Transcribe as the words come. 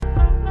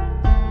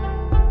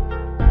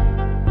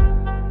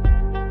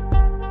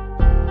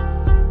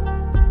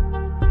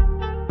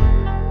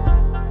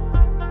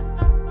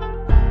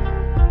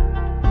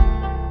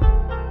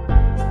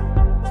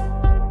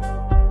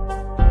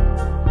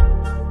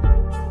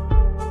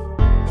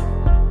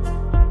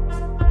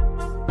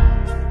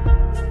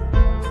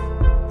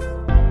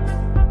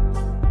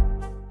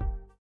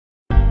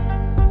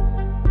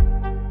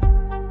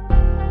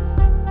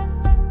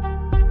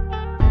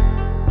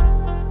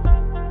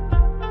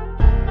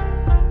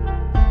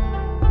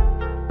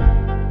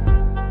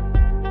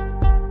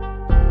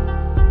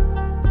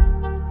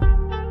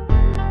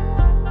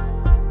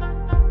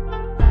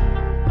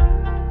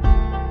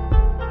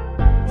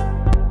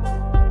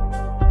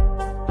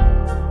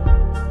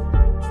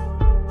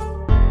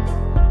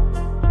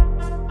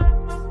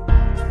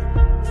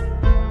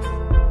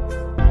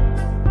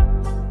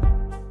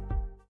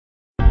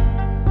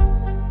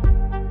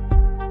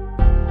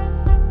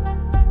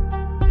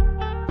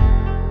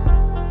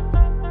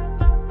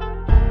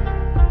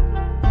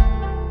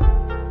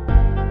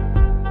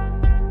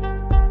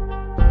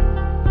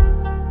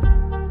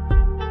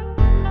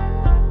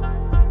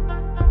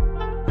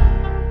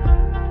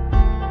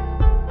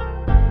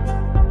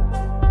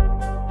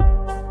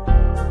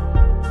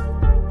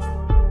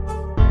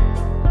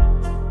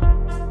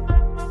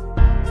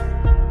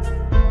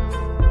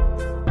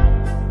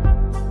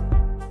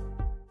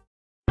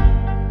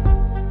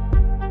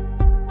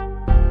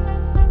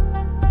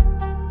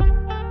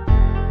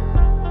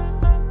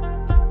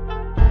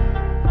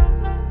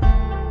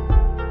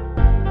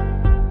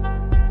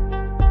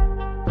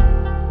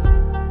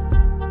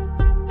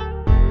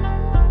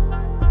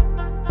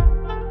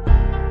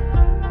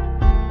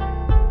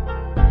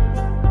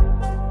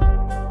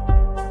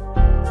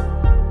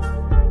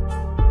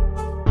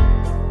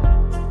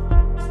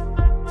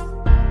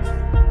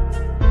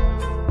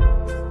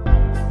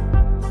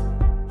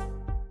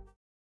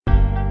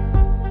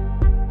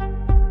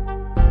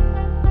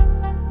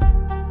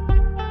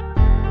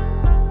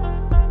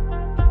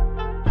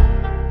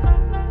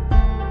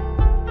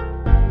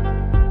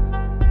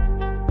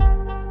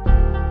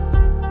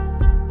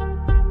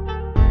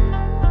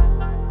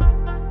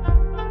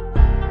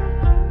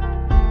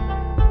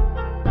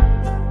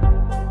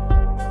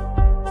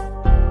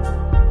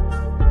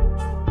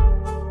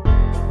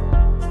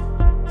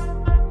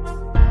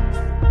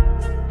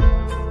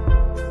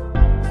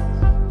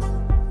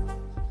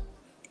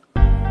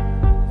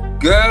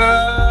Good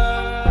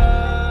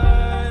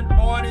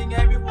morning,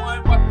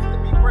 everyone. Welcome to the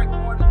Beat Break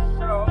Morning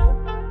Show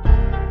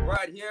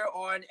right here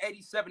on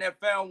 87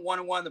 FM,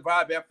 101 The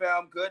Vibe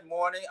FM. Good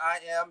morning. I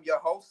am your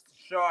host,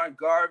 Sean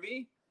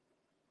Garvey.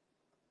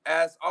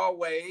 As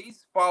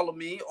always, follow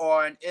me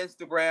on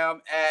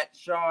Instagram at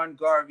Sean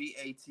Garvey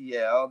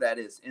ATL. That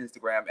is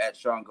Instagram at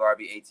Sean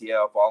Garvey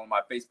ATL. For all of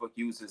my Facebook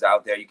users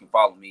out there, you can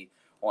follow me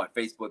on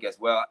Facebook as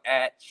well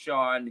at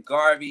Sean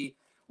Garvey.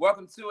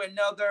 Welcome to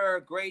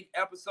another great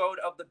episode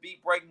of the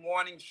Beat Break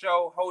Morning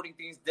Show, holding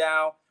things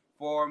down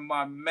for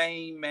my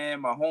main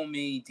man, my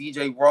homie,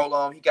 DJ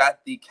Rollum. He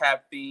got the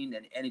caffeine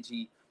and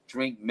energy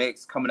drink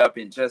mix coming up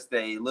in just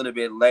a little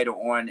bit later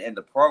on in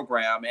the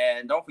program.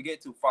 And don't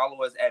forget to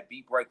follow us at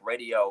Beat Break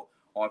Radio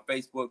on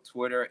Facebook,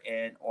 Twitter,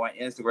 and on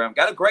Instagram.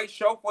 Got a great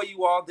show for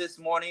you all this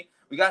morning.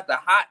 We got the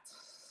hot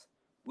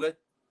with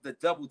the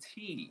double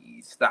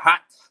T's, the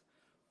hot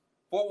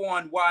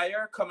 4-1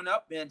 wire coming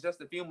up in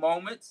just a few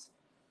moments.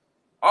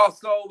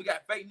 Also, we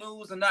got fake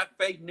news and not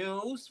fake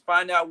news.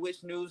 Find out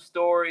which news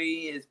story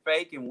is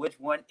fake and which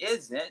one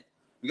isn't.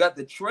 We got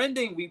the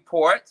trending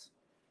report,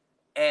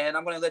 and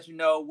I'm going to let you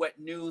know what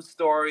news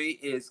story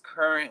is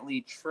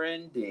currently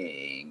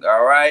trending.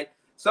 All right.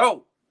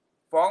 So,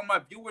 for all my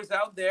viewers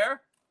out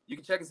there, you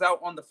can check us out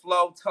on the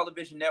Flow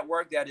Television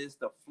Network. That is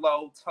the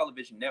Flow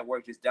Television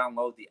Network. Just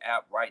download the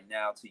app right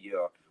now to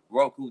your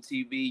Roku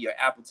TV, your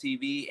Apple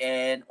TV,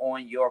 and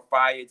on your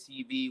Fire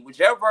TV,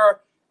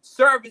 whichever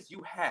service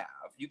you have,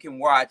 you can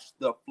watch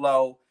the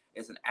Flow.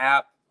 It's an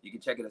app. You can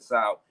check us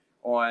out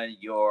on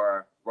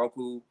your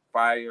Roku,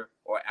 Fire,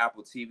 or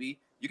Apple TV.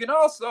 You can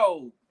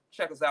also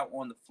check us out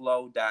on the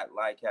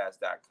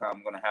flow.lightcast.com.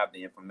 I'm going to have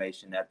the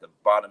information at the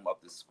bottom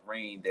of the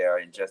screen there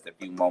in just a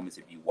few moments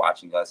if you're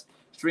watching us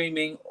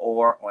streaming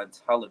or on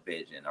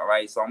television. All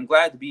right. So I'm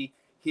glad to be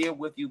here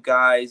with you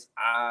guys.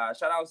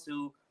 Shout out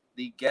to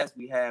the guest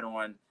we had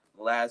on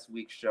last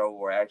week's show,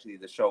 or actually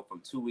the show from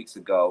 2 weeks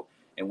ago,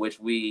 in which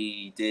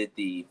we did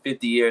the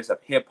 50 years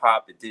of hip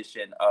hop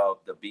edition of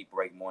the Beat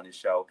Break Morning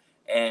Show.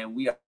 And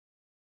we are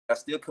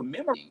still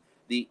commemorating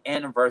the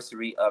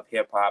anniversary of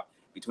hip hop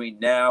between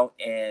now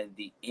and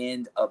the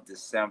end of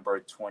December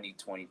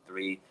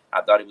 2023.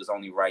 I thought it was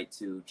only right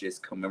to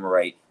just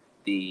commemorate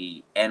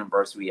the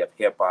anniversary of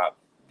hip hop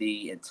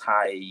the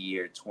entire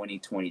year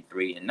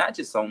 2023, and not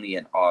just only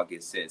in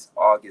August, since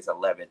August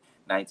 11th,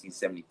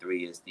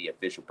 1973 is the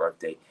official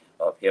birthday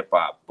of hip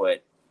hop,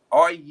 but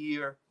all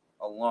year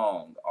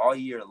long, I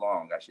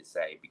should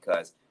say,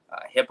 because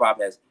hip hop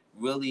has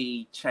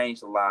really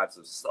changed the lives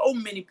of so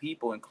many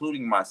people,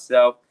 including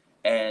myself,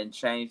 and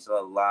changed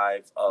the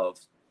lives of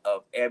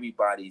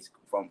everybody's,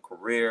 from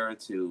career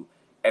to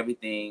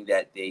everything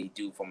that they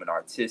do from an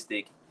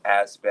artistic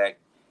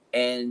aspect,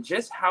 and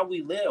just how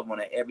we live on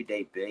an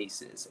everyday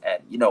basis.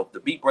 And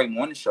the Beat Break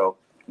Morning Show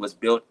was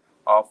built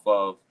off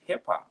of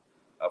hip hop,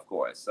 of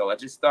course. So I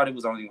just thought it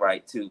was only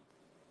right to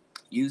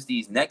use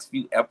these next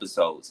few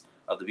episodes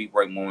of the Beat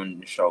Break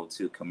Morning Show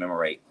to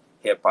commemorate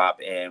hip hop.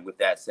 And with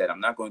that said, I'm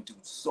not going to do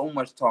so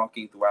much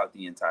talking throughout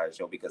the entire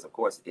show because, of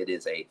course, it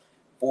is a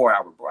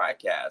 4-hour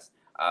broadcast.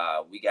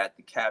 We got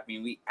the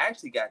caffeine. We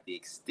actually got the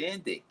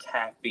extended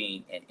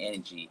caffeine and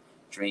energy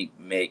drink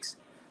mix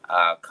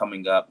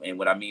coming up. And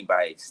what I mean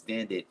by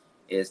extended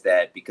is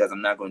that because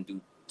I'm not going to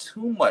do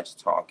too much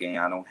talking,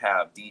 I don't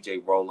have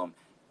DJ Rollum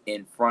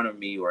in front of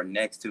me or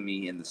next to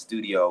me in the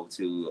studio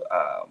to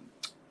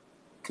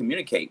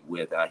communicate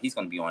with. He's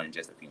going to be on in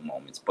just a few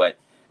moments, but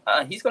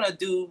he's going to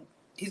do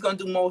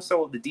more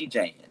so of the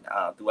DJing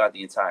throughout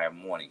the entire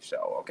morning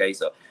show. Okay,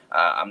 so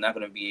I'm not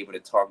going to be able to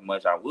talk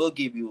much. I will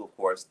give you, of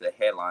course, the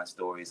headline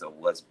stories of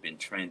what's been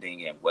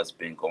trending and what's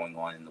been going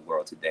on in the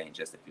world today in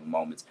just a few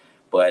moments.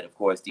 But of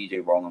course,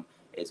 DJ Rollum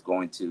is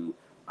going to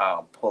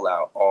pull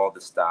out all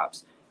the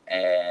stops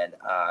and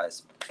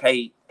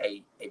pay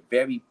a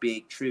very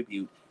big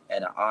tribute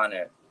and an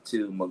honor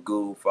to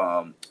Magoo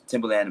from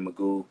Timbaland and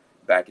Magoo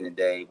back in the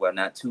day. Well,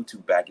 not too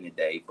back in the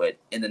day, but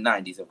in the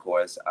 90s, of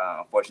course.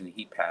 Unfortunately,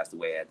 he passed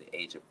away at the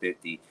age of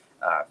 50.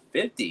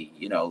 50,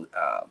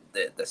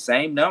 the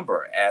same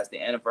number as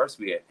the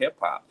anniversary of hip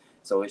hop.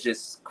 So it's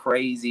just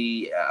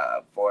crazy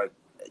for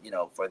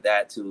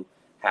that to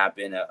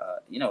happen.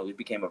 It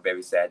became a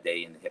very sad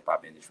day in the hip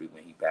hop industry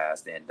when he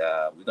passed, and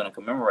we're going to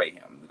commemorate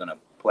him. We're going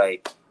to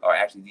play, or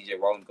actually DJ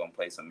Rollum's going to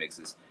play some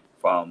mixes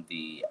from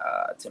the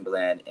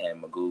Timbaland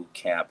and Magoo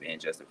camp in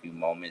just a few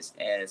moments,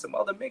 and some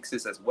other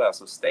mixes as well.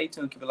 So stay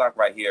tuned, keep it locked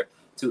right here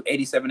to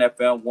 87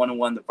 FM,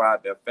 101 The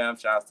Vibe FM.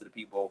 Shout out to the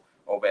people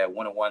over at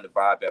 101 The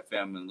Vibe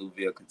FM in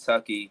Louisville,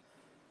 Kentucky.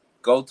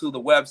 Go to the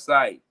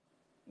website,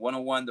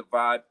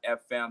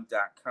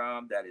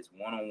 101thevibefm.com. That is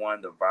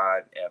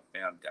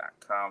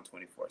 101thevibefm.com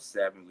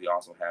 24/7. We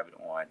also have it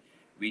on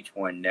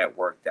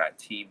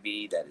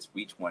reach1network.tv. That is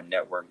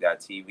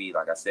reach1network.tv.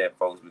 Like I said,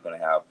 folks, we're going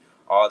to have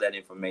all that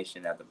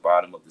information at the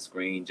bottom of the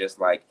screen, just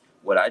like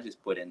what I just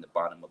put in the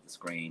bottom of the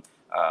screen.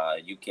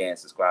 You can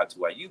subscribe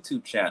to our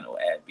YouTube channel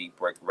at Beat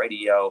Break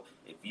Radio.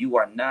 If you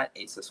are not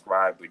a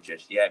subscriber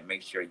just yet,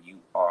 make sure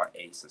you are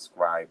a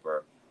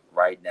subscriber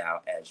right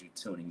now as you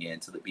tuning in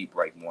to the Beat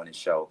Break Morning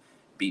Show,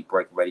 Beat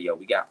Break Radio.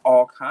 We got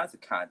all kinds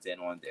of content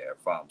on there,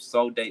 from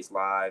Soul Dates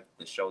Live,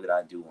 the show that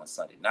I do on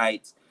Sunday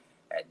nights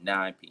at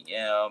 9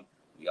 p.m.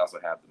 We also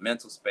have the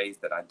Mental Space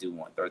that I do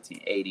on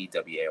 1380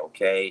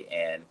 WAOK,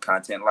 and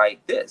content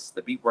like this,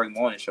 the Beat Break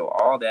Morning Show.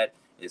 All that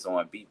is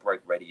on Beat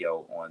Break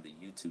Radio on the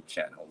YouTube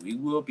channel. We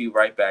will be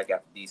right back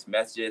after these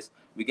messages.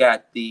 We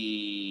got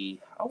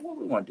what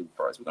we want to do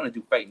first? We're going to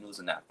do fake news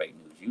or not fake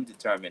news. You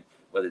determine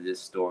whether this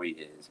story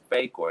is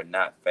fake or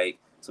not fake.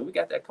 So we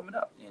got that coming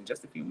up in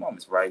just a few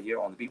moments right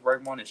here on the Beat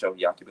Break Morning Show.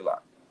 Y'all keep it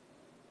locked.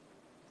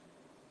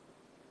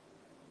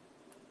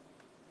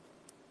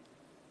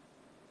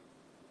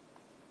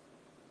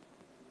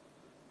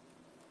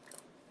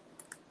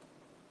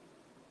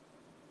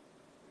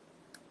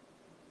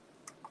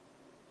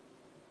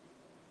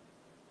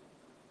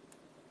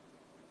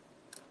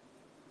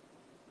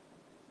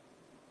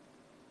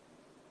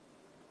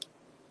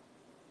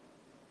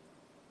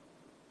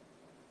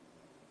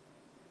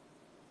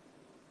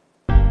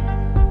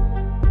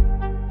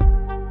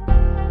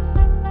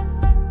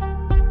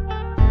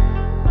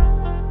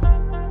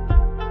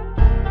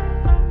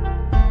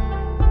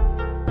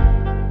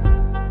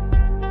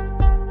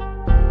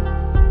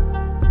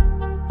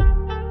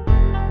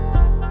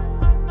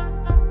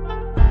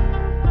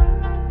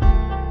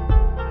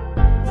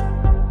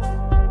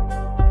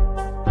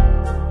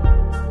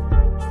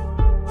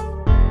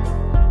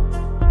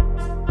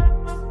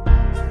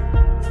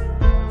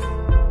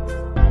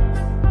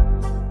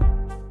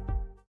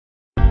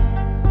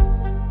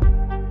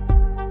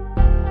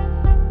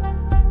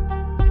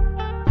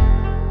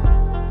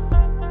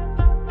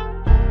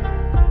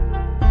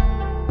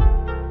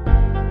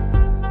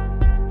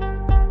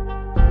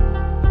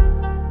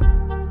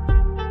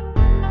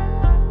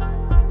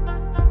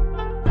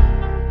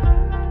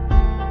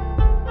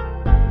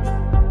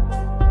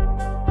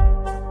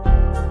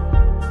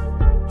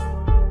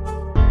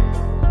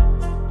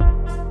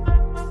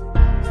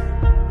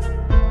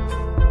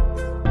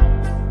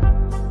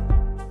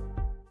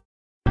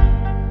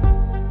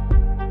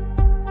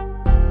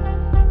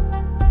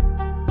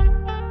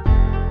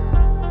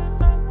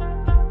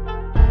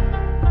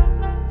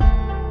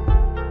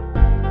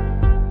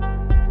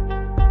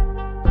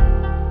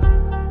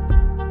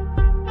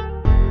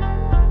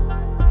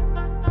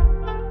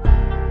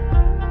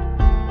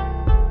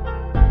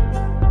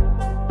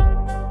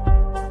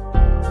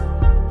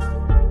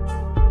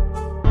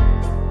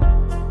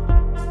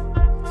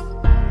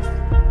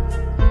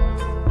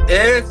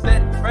 Is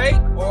it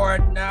fake or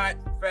not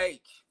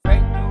fake?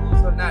 Fake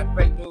news or not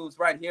fake news?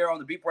 Right here on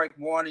the Beat Break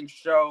Morning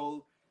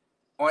Show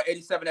on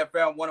 87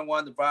 FM,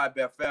 101 The Vibe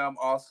FM,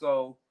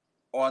 also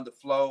on the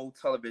Flow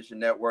Television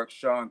Network.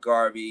 Sean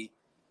Garvey,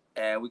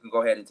 and we can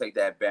go ahead and take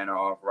that banner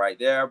off right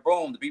there.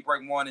 Boom, the Beat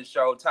Break Morning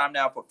Show. Time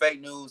now for fake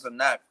news or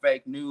not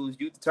fake news.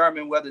 You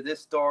determine whether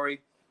this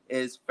story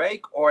is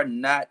fake or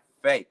not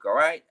fake. All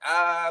right.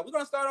 We're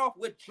gonna start off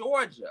with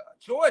Georgia.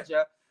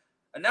 Georgia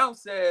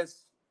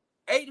announces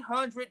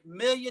 $800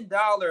 million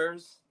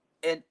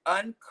in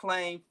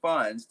unclaimed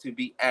funds to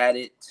be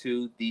added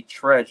to the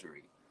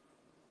Treasury.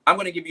 I'm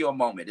going to give you a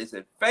moment. Is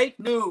it fake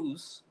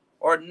news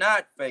or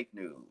not fake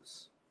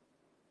news?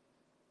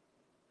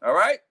 All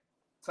right.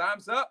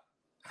 Time's up.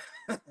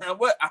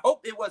 I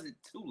hope it wasn't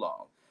too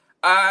long.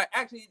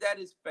 Actually, that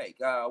is fake.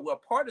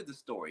 Well, part of the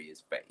story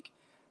is fake.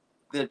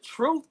 The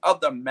truth of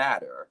the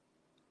matter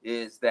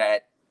is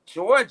that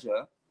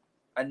Georgia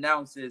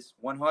announces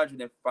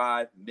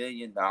 $105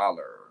 million.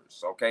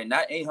 Okay,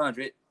 not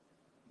 800,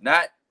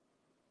 not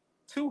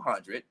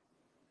 200,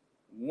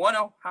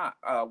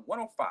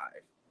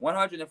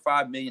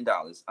 105 million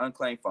dollars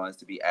unclaimed funds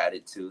to be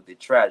added to the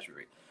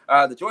Treasury.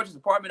 The Georgia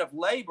Department of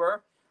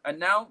Labor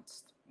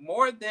announced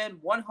more than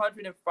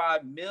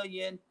 105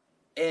 million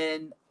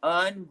in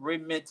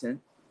unremitted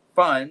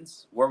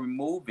funds were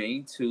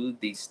moving to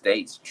the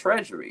state's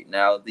Treasury.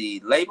 Now,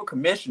 the Labor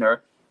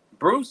Commissioner,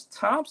 Bruce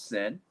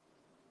Thompson,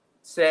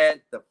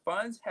 said the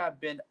funds have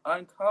been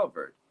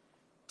uncovered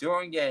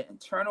during an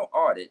internal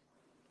audit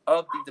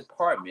of the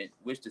department,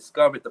 which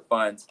discovered the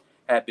funds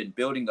had been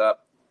building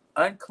up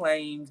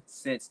unclaimed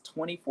since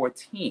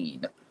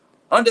 2014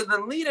 under the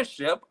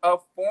leadership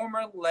of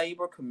former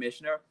Labor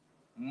Commissioner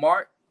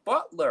Mark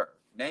Butler.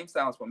 Name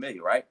sounds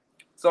familiar, right?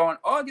 So on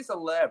August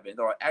 11th,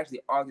 or actually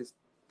August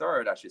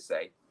 3rd, I should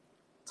say,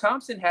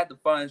 Thompson had the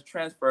funds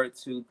transferred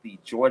to the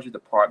Georgia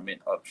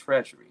Department of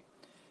Treasury.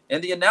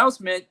 In the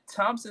announcement,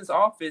 Thompson's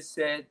office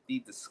said the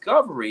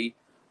discovery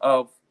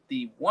of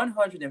the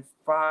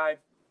 105,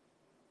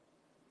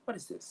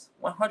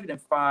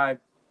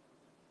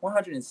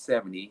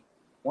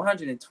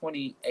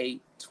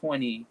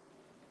 128.20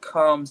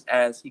 comes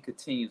as he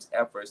continues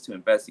efforts to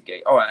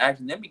investigate. Oh,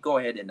 actually, let me go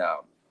ahead and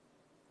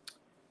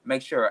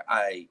make sure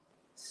I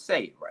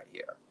say it right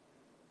here,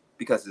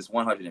 because it's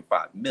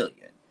 105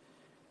 million.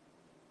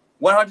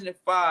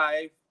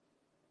 105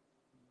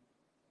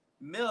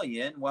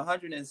 million,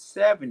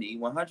 170,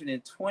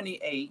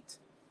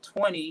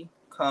 128.20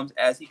 comes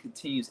as he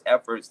continues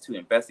efforts to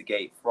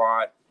investigate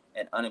fraud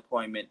and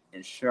unemployment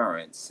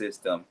insurance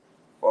system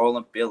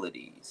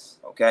vulnerabilities.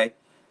 Okay.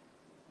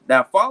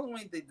 Now,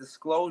 following the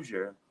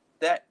disclosure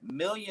that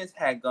millions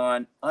had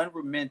gone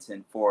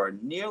unremitted for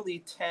nearly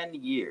 10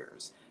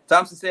 years,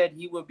 Thompson said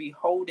he would be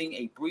holding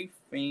a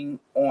briefing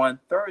on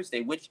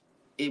Thursday, which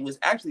it was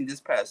actually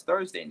this past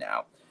Thursday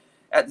now,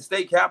 at the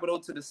state capitol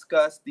to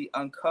discuss the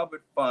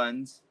uncovered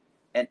funds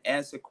and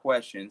answer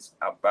questions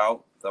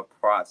about the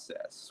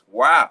process.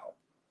 Wow.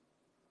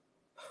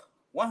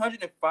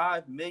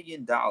 $105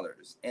 million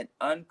in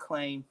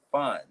unclaimed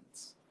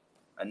funds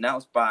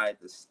announced by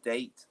the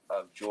state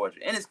of Georgia.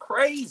 And it's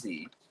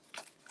crazy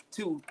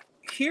to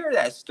hear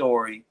that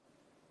story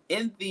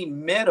in the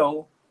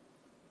middle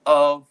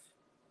of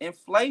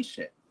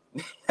inflation.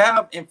 We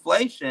have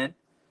inflation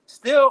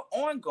still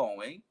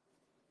ongoing,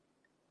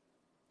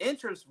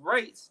 interest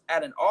rates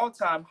at an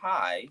all-time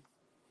high,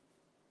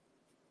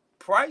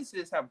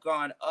 prices have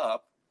gone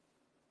up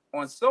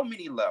on so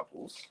many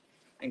levels,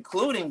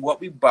 including what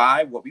we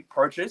buy, what we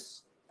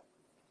purchase.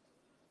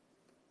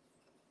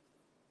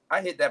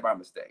 I hit that by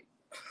mistake.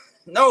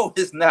 No,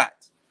 it's not.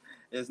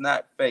 It's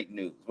not fake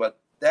news. Well,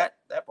 that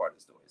part of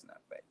the story is not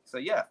fake. So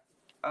yeah,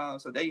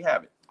 so there you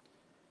have it.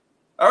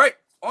 All right,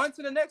 on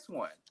to the next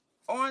one.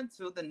 On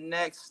to the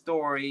next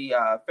story.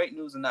 Fake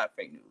news or not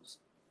fake news.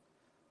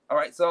 All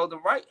right, so the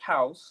White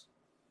House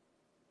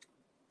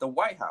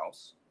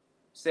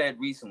said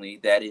recently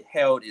that it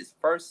held its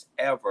first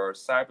ever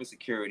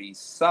cybersecurity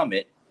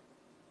summit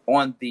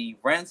on the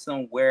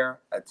ransomware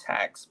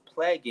attacks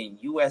plaguing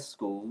U.S.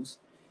 schools,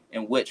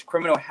 in which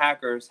criminal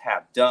hackers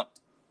have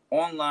dumped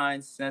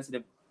online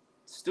sensitive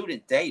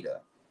student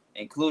data,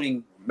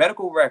 including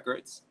medical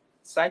records,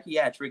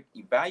 psychiatric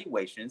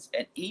evaluations,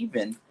 and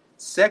even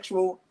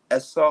sexual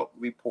assault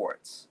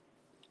reports.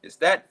 Is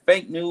that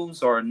fake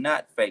news or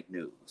not fake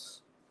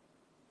news?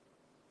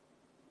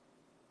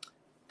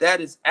 That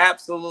is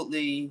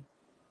absolutely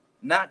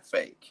not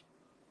fake.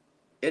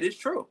 It is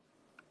true.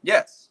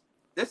 Yes,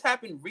 this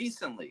happened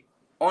recently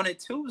on a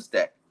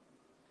Tuesday.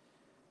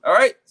 All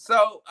right,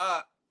 so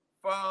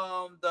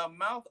from the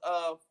mouth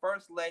of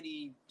First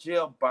Lady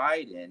Jill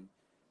Biden,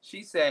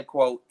 she said,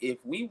 quote,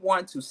 "If we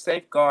want to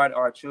safeguard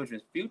our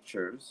children's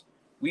futures,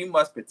 we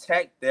must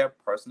protect their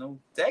personal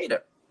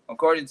data."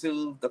 According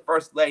to the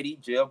First Lady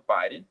Jill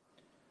Biden,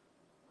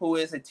 who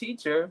is a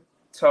teacher,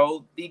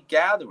 told The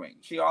Gathering.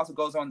 She also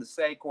goes on to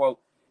say, quote,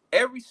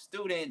 "Every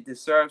student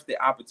deserves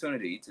the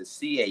opportunity to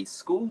see a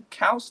school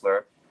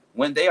counselor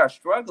when they are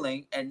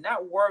struggling and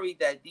not worry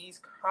that these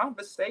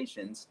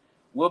conversations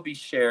will be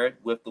shared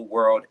with the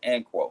world,"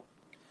 end quote.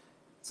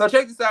 So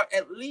check this out.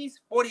 At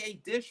least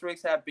 48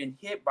 districts have been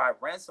hit by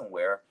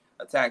ransomware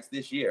attacks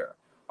this year.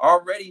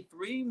 Already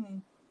three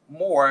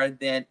more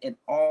than in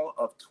all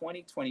of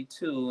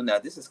 2022. Now,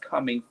 this is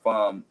coming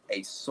from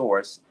a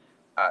source,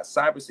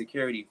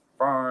 cybersecurity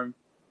firm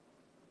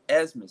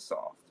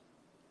Esmasoft.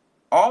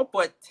 All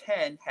but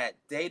 10 had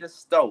data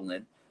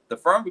stolen, the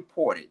firm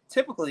reported.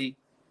 Typically,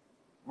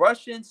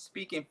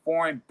 Russian-speaking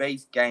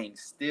foreign-based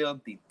gangs steal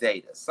the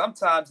data,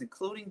 sometimes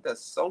including the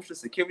social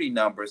security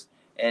numbers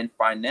and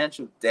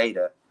financial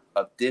data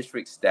of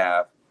district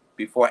staff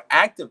before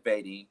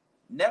activating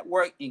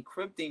network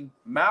encrypting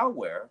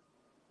malware,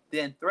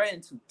 then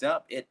threaten to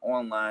dump it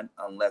online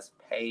unless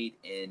paid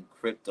in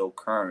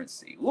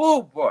cryptocurrency.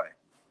 Oh boy.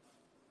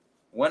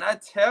 When I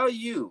tell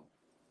you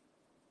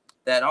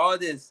that all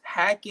this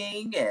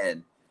hacking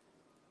and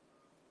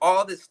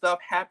all this stuff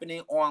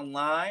happening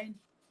online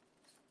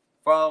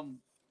from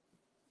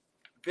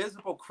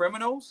visible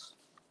criminals,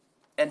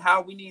 and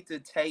how we need to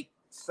take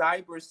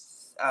cyber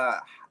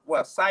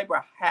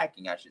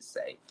hacking, I should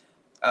say,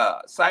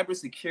 cyber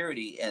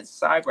security and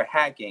cyber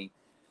hacking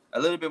a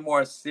little bit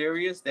more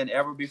serious than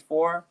ever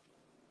before.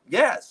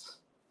 Yes,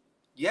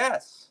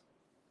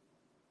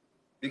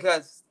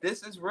 because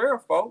this is real,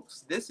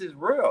 folks. This is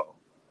real.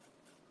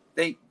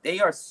 They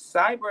are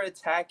cyber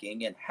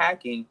attacking and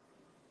hacking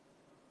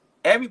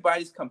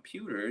everybody's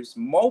computers,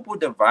 mobile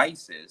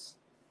devices,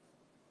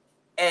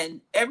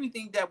 and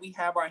everything that we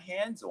have our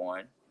hands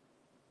on.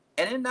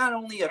 And it not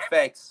only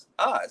affects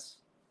us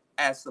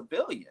as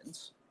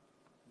civilians,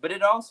 but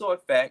it also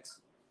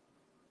affects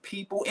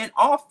people in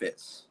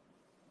office.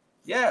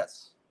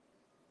 Yes.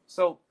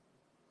 So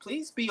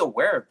please be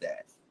aware of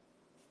that.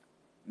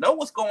 Know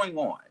what's going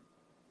on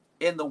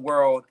in the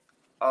world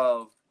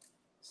of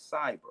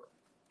cyber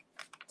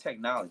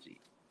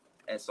technology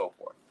and so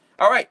forth.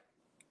 All right.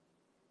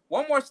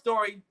 One more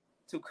story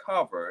to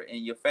cover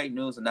in your fake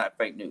news or not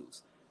fake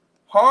news.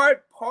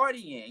 Hard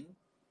partying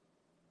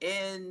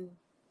in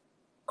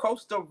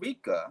Costa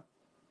Rica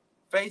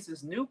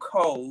faces new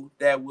code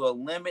that will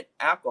limit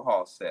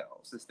alcohol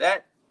sales. Is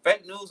that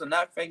fake news or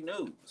not fake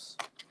news?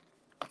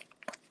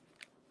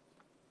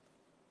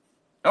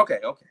 Okay,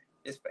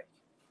 it's fake.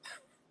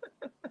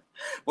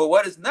 But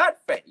what is not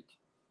fake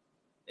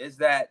is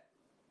that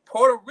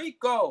Puerto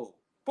Rico,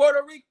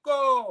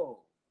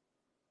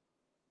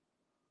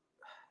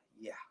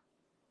 yeah,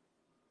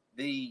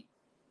 the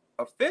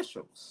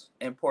officials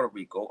in Puerto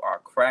Rico are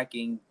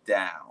cracking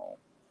down.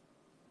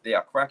 They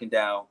are cracking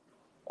down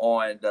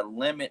on the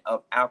limit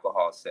of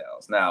alcohol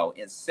sales. Now,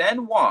 in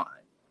San Juan,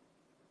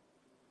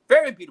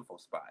 very beautiful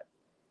spot.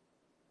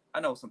 I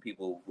know some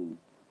people who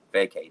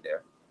vacate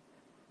there.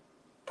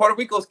 Puerto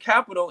Rico's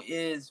capital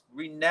is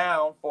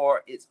renowned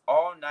for its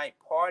all-night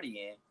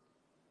partying,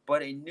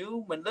 but a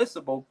new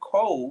municipal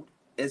code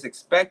is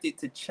expected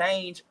to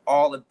change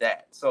all of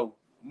that. So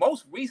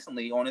most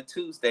recently on a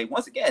Tuesday,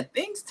 once again,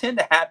 things tend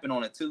to happen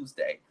on a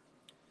Tuesday.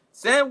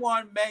 San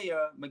Juan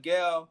Mayor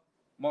Miguel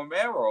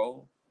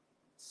Romero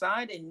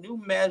signed a new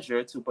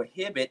measure to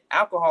prohibit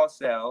alcohol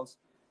sales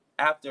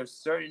after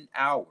certain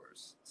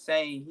hours,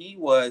 saying he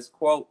was,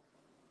 quote,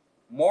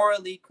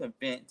 morally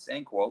convinced,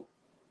 end quote,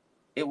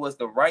 it was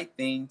the right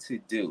thing to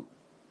do.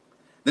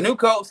 The new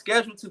code,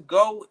 scheduled to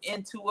go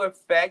into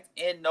effect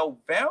in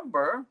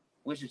November,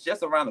 which is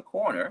just around the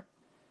corner,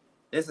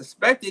 is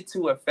expected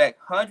to affect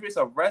hundreds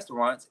of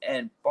restaurants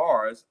and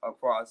bars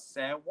across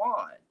San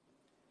Juan.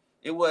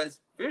 It was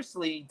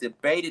fiercely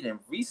debated in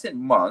recent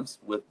months,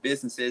 with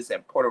businesses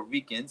and Puerto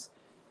Ricans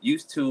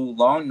used to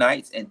long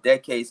nights and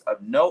decades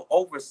of no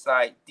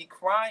oversight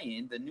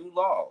decrying the new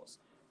laws,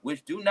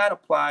 which do not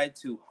apply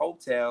to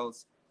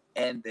hotels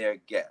and their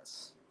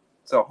guests.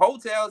 So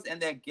hotels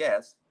and their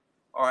guests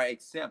are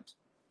exempt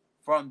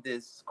from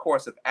this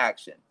course of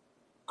action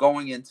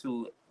going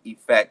into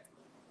effect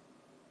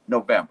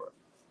November.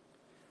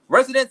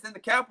 Residents in the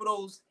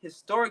capital's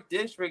historic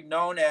district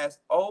known as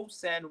Old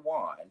San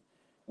Juan,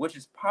 which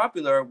is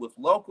popular with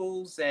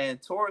locals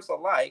and tourists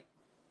alike,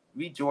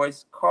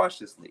 rejoice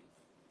cautiously.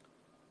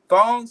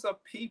 Throngs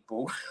of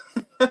people,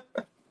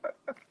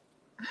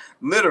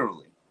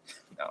 literally,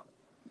 no.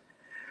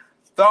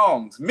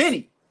 Throngs,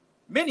 many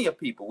of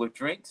people with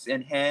drinks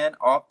in hand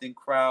often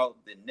crowd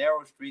the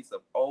narrow streets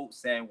of Old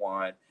San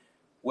Juan,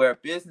 where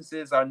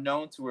businesses are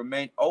known to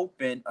remain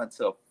open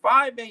until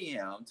 5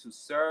 a.m. to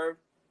serve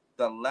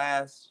the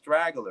last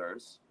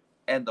stragglers,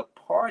 and the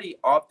party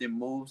often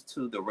moves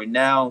to the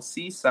renowned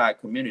seaside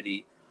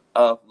community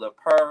of Le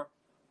Peur,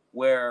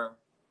 where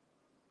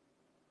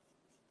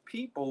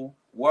people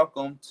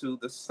welcome to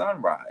the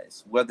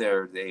sunrise,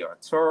 whether they are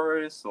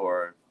tourists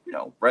or,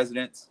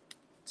 residents,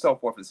 so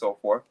forth and so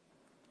forth.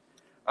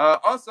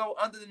 Also,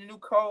 under the new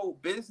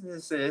code,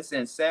 businesses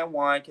in San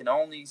Juan can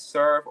only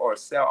serve or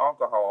sell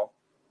alcohol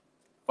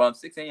from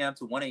 6 a.m.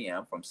 to 1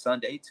 a.m. from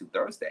Sunday to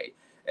Thursday,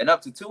 and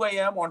up to 2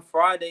 a.m. on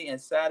Friday and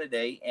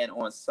Saturday, and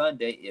on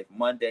Sunday if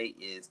Monday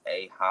is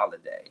a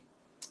holiday.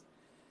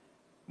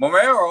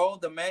 Romero,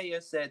 the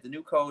mayor, said the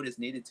new code is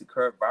needed to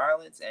curb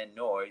violence and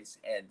noise,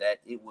 and that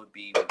it would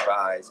be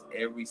revised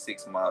every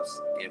 6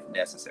 months if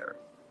necessary.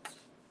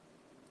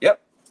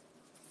 Yep.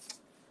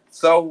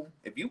 So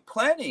if you're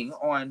planning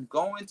on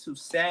going to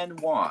San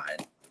Juan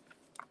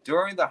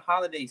during the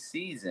holiday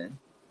season,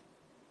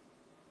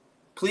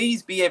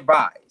 please be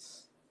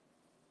advised,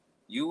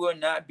 you will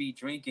not be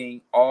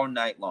drinking all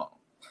night long.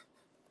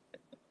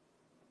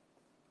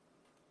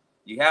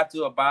 You have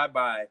to abide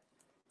by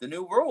the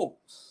new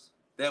rules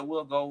that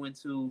will go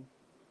into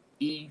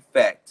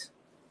effect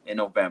in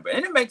November.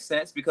 And it makes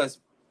sense because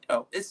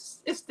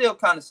it's still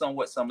kind of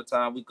somewhat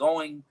summertime. We're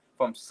going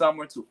from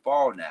summer to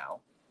fall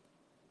now.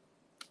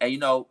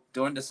 And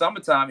during the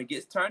summertime, it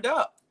gets turned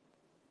up.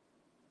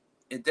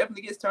 It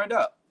definitely gets turned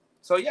up.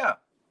 So yeah,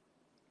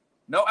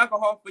 no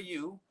alcohol for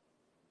you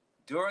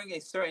during a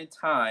certain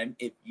time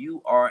if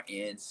you are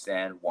in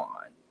San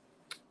Juan.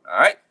 All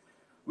right.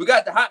 We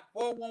got the Hot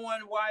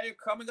 411 Wire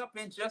coming up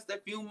in just a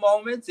few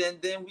moments, and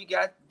then we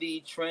got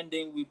the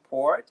trending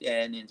report.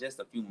 And in just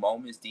a few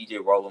moments, DJ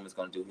Rollum is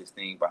going to do his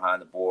thing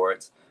behind the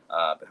boards,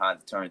 behind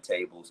the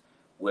turntables,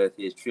 with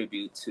his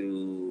tribute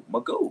to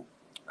Magoo,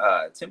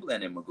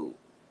 Timbaland and Magoo.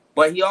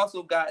 But he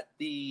also got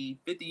the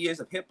 50 years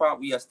of hip-hop.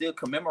 We are still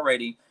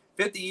commemorating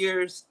 50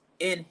 years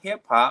in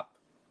hip-hop.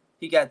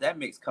 He got that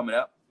mix coming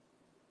up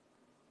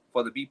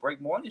for the Beat Break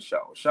Morning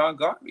Show. Sean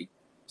Garvey,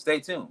 stay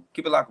tuned.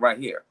 Keep it locked right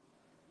here.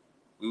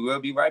 We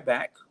will be right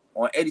back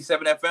on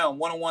 87 FM,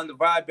 101 The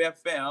Vibe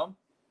FM,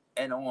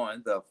 and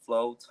on the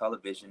Flow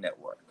Television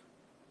Network.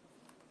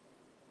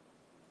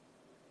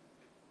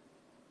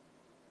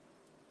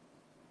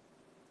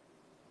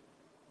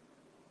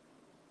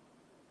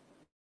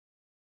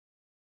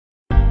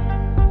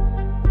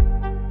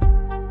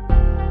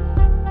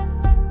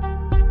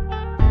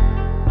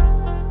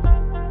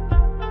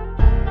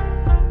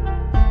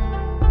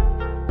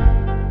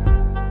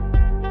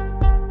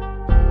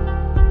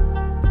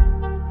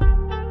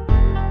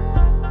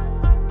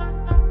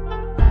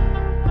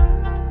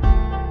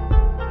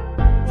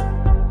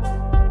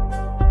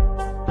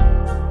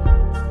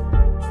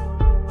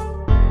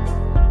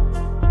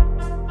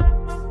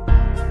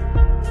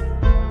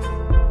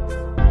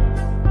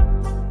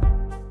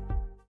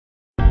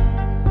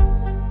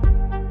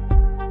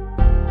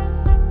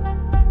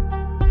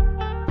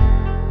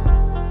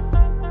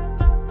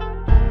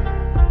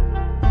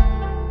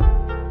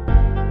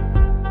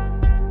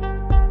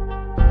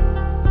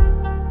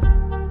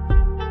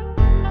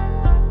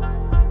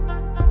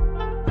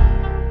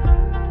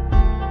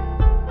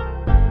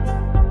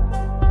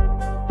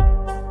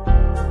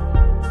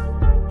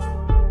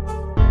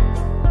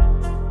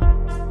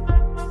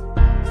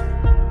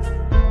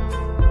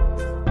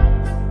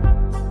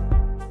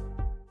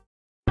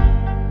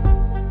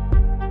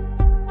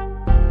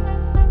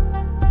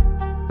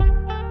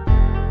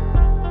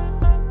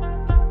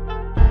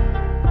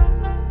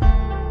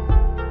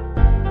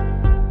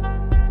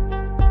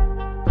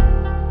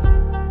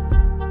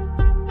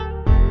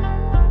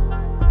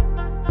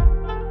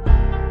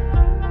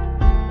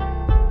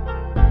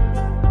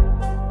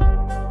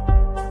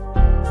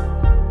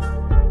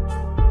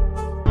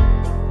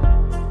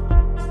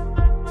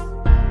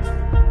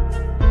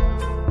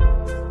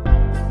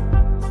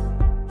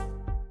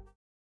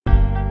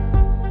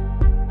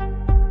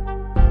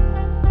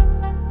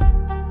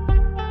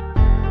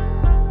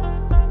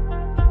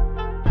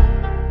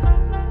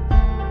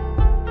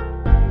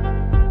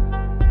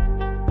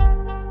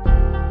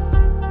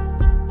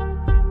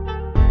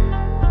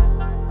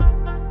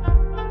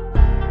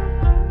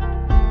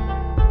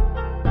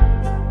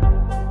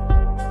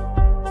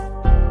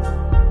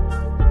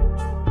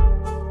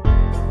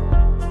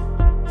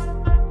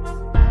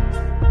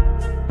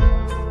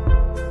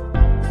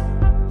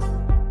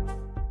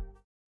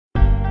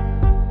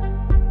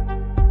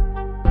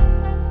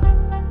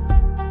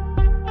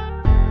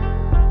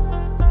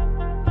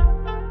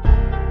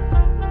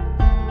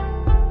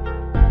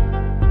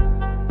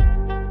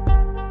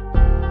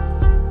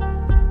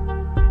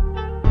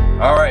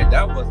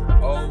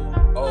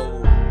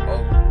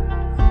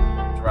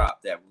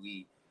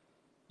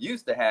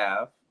 to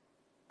have,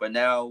 but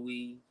now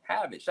we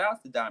have it. Shout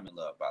out to Diamond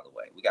Love, by the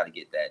way. We got to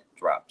get that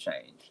drop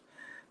changed.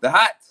 The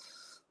hot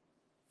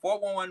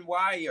 411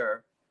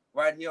 Wire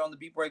right here on the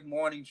Beat Break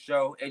Morning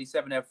Show,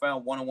 87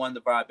 FM, 101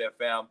 The Vibe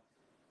FM.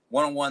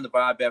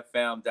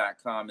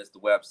 101thevibefm.com is the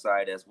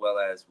website, as well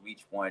as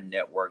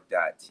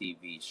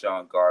reach1network.tv.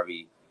 Sean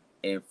Garvey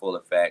in full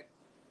effect,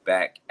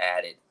 back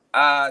at it.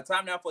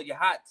 Time now for your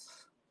hot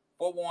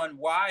 411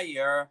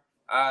 Wire.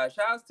 Shout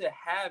out to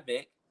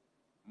Havoc,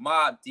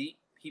 Mobb Deep.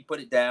 He put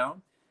it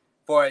down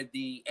for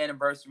the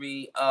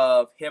anniversary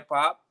of hip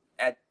hop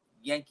at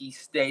Yankee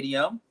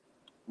Stadium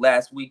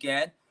last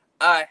weekend.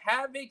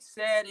 Havoc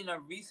said in a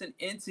recent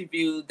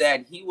interview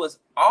that he was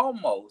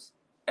almost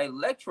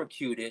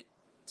electrocuted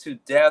to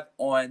death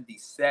on the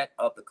set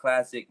of the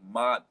classic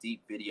Mobb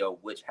Deep video,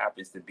 which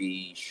happens to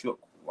be Shook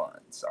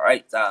Ones. All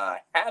right.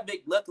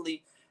 Havoc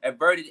luckily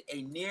averted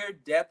a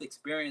near-death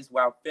experience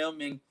while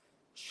filming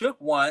Shook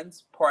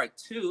Ones Part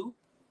 2,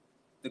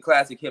 the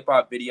classic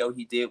hip-hop video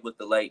he did with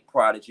the late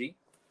Prodigy.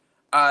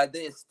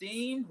 The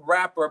esteemed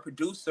rapper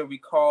producer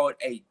recalled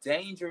a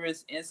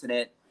dangerous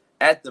incident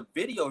at the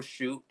video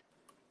shoot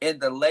in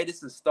the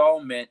latest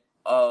installment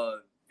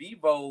of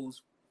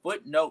Vevo's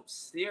Footnote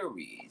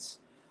series.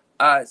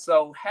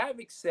 So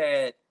Havoc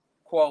said,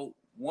 quote,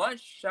 "One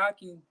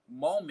shocking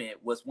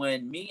moment was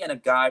when me and a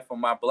guy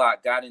from my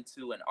block got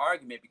into an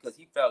argument because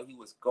he felt he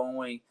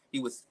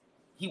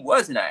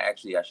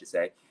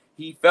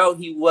felt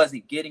he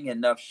wasn't getting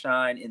enough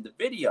shine in the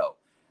video."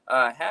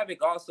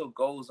 Havoc also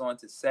goes on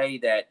to say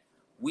that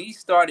we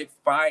started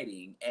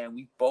fighting and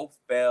we both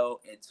fell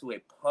into a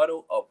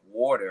puddle of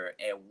water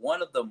and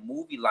one of the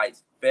movie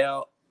lights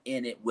fell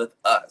in it with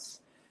us.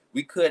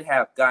 We could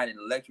have gotten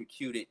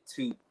electrocuted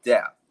to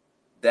death.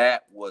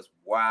 That was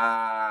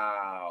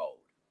wild.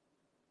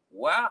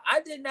 Wow,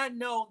 I did not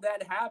know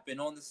that happened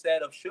on the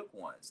set of Shook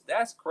Ones.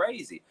 That's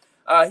crazy.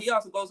 He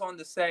also goes on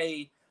to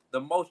say the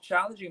most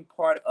challenging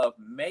part of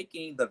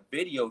making the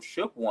video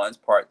Shook Ones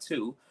Part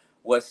 2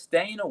 was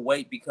staying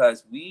awake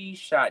because we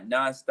shot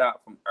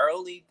nonstop from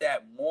early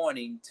that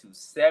morning to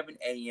 7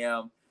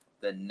 a.m.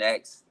 the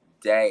next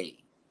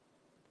day.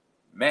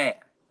 Man,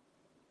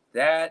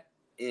 that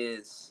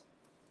is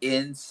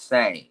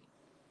insane.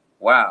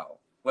 Wow.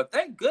 But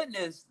thank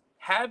goodness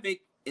Havoc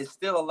is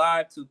still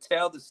alive to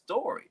tell the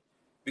story,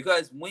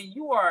 because when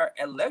you are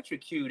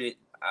electrocuted,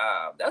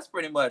 that's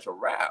pretty much a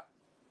wrap.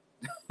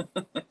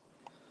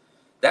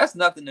 That's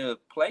nothing to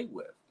play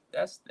with.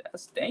 That's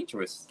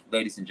dangerous,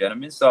 ladies and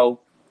gentlemen. So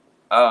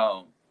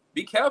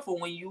be careful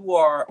when you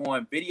are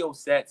on video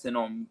sets and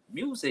on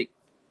music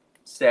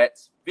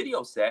sets,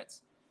 video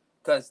sets,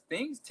 because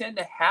things tend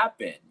to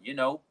happen.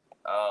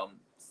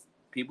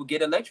 People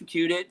get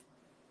electrocuted,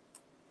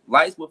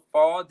 lights will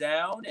fall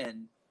down,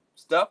 and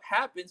stuff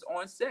happens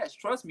on sets.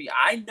 Trust me,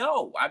 I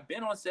know. I've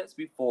been on sets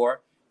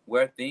before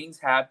where things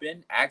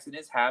happen,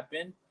 accidents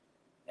happen,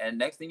 and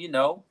next thing you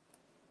know,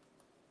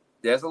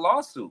 there's a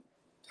lawsuit.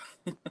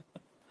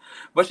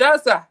 But shout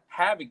out to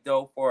Havoc,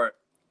 though, for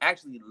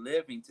actually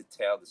living to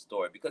tell the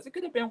story, because it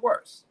could have been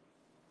worse.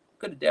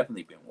 Could have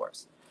definitely been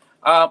worse.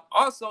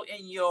 Also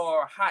in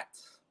your hot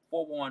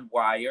 411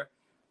 Wire,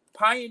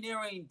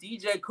 pioneering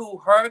DJ Kool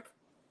Herc,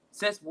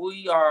 since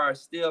we are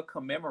still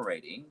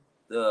commemorating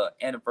the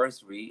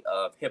anniversary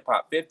of Hip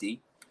Hop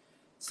 50,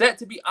 set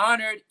to be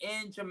honored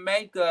in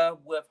Jamaica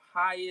with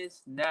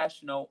highest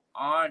national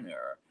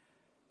honor.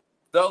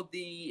 Though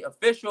the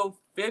official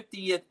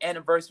 50th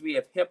anniversary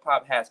of hip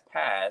hop has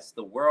passed,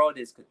 the world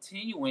is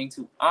continuing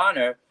to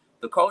honor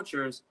the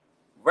culture's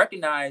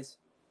recognized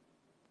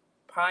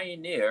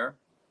pioneer,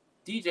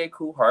 DJ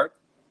Kool Herc,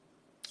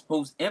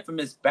 whose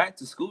infamous Back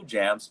to School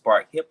Jam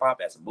sparked hip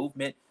hop as a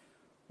movement,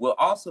 will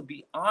also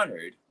be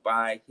honored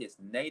by his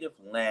native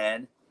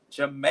land,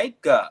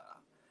 Jamaica.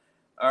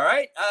 All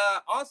right.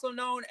 Also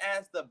known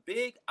as the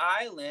Big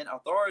Island,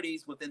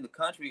 authorities within the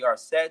country are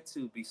set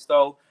to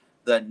bestow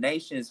the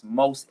nation's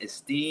most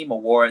esteemed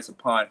awards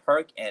upon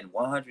Herc and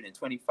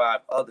 125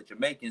 other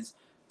Jamaicans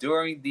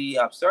during the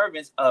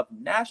observance of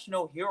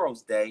National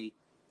Heroes Day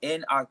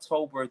in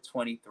October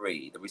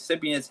 23. The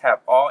recipients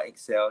have all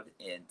excelled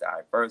in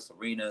diverse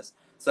arenas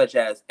such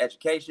as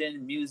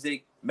education,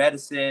 music,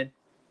 medicine,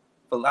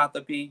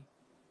 philanthropy,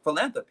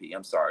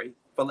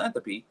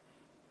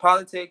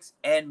 politics,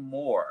 and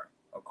more,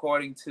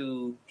 according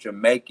to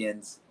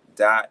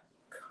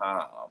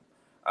Jamaicans.com.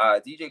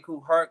 DJ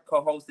Kool Herc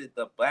co-hosted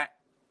the Back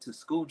to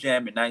School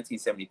Jam in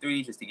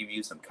 1973. Just to give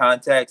you some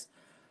context,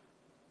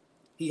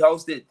 he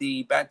hosted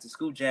the Back to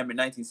School Jam in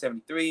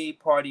 1973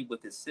 party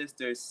with his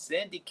sister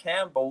Cindy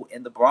Campbell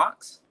in the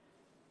Bronx.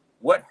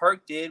 What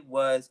Herc did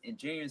was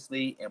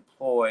ingeniously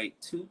employ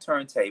two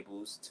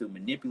turntables to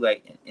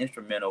manipulate an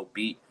instrumental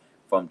beat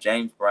from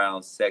James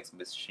Brown's Sex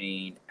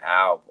Machine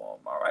album.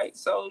 All right,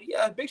 so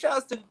yeah, big shout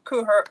outs to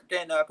Kool Herc,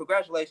 and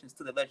congratulations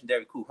to the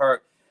legendary Kool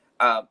Herc.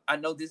 I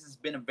know this has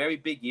been a very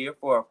big year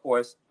for, of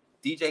course,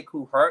 DJ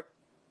Kool Herc,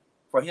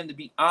 for him to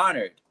be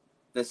honored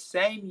the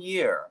same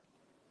year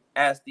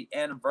as the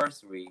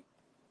anniversary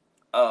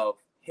of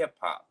hip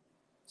hop.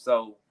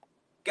 So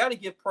got to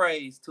give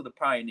praise to the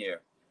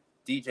pioneer,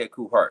 DJ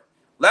Kool Herc.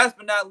 Last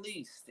but not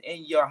least,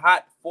 in your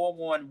hot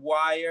 4-1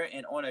 wire,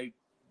 and on a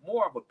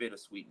more of a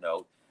bittersweet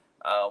note,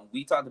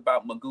 we talked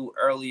about Magoo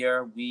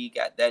earlier. We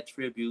got that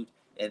tribute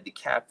and the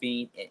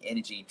caffeine and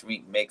energy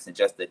drink mix in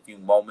just a few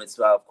moments.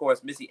 Of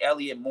course, Missy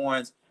Elliott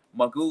mourns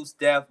Magoo's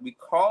death,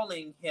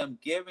 recalling him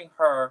giving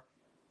her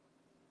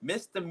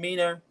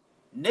misdemeanor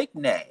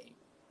nickname.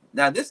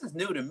 Now, this is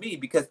new to me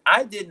because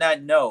I did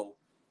not know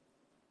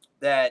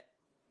that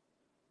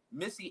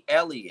Missy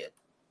Elliott,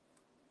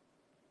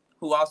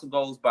 who also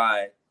goes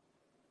by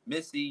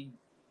Missy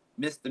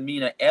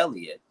Misdemeanor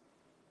Elliott,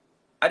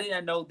 I did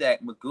not know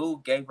that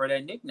Magoo gave her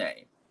that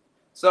nickname.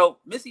 So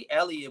Missy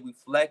Elliott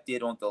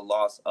reflected on the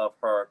loss of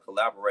her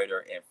collaborator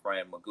and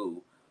friend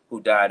Magoo,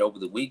 who died over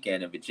the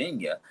weekend in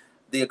Virginia.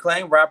 The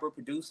acclaimed rapper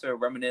producer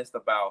reminisced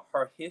about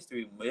her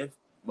history with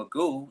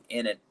Magoo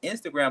in an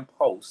Instagram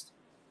post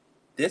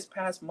this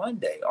past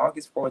Monday,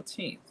 August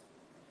 14th.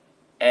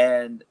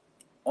 And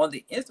on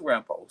the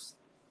Instagram post,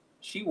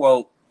 she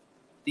wrote,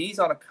 "These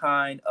are the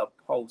kind of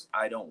posts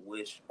I don't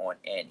wish on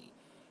any.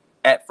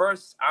 At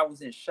first, I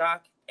was in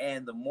shock,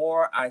 and the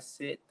more I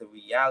sit, the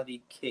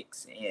reality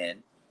kicks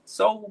in.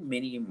 So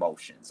many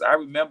emotions. I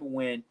remember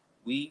when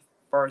we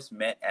first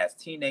met as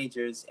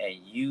teenagers and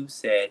you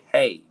said,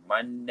 'Hey,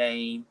 my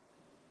name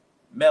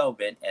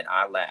Melvin,' and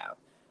I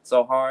laughed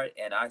so hard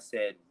and I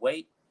said,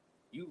 'Wait,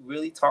 you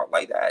really talk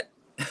like that?'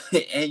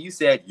 And you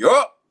said,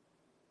 'Yup,'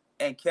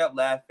 and kept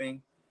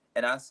laughing.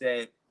 And I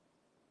said,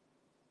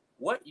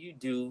 'What you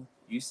do?'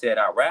 You said,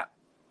 'I rap,'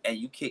 and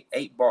you kick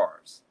 8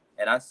 bars.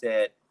 And I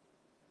said,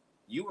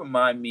 'You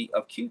remind me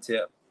of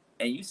Q-Tip,'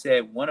 and you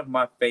said, 'One of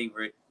my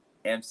favorite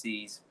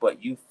MCs,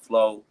 but your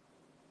flow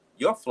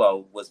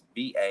was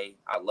BA.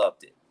 I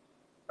loved it.'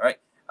 All right.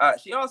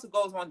 She also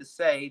goes on to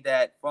say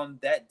that from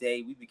that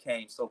day, we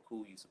became so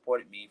cool. You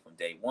supported me from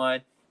day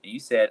one. And you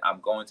said,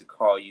 'I'm going to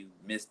call you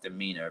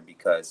Misdemeanor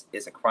because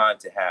it's a crime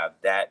to have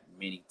that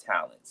many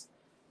talents,'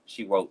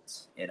 she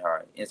wrote in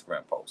her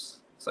Instagram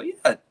post. So,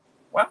 yeah,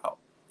 wow.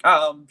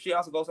 She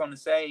also goes on to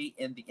say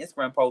in the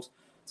Instagram post,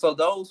 'So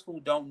those who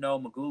don't know,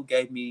 Magoo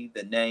gave me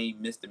the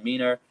name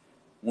Misdemeanor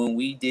when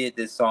we did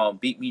this song,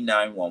 Beat Me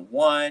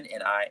 911,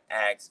 and I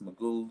asked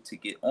Magoo to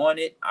get on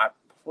it. I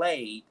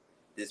played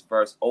this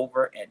verse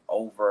over and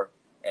over,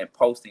 and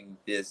posting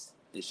this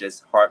is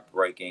just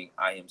heartbreaking.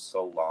 I am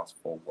so lost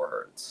for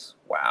words.'"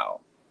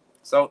 Wow.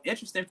 So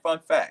interesting fun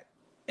fact.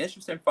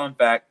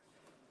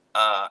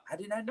 I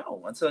did not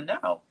know until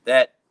now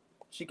that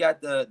she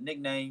got the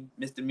nickname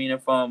Misdemeanor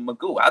from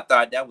Magoo. I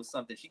thought that was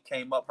something she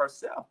came up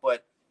herself,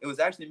 but it was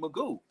actually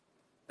Magoo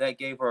that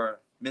gave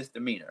her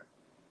Misdemeanor.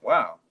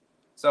 Wow.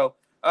 So,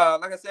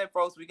 like I said,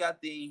 folks, we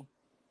got the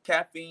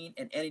caffeine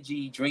and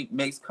energy drink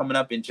mix coming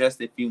up in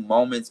just a few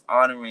moments,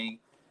 honoring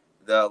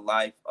the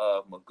life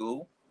of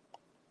Magoo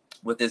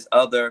with his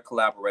other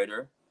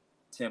collaborator,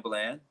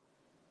 Timbaland.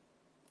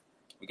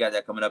 We got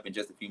that coming up in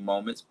just a few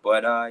moments.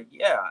 But,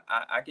 yeah,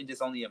 I can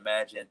just only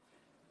imagine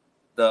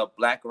the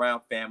Black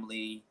Ground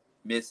family,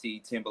 Missy,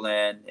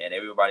 Timbaland, and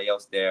everybody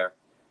else there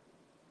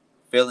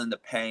feeling the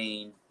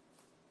pain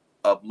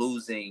of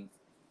losing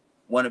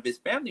one of his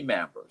family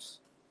members,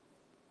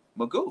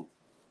 Magoo.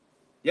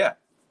 Yeah.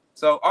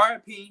 So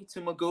RIP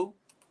to Magoo.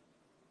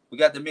 We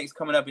got the mix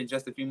coming up in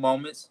just a few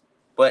moments.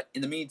 But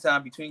in the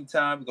meantime, between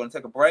time, we're going to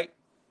take a break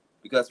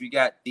because we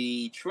got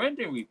the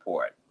trending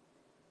report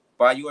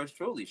by yours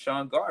truly,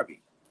 Sean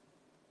Garvey,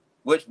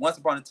 which once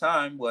upon a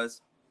time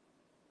was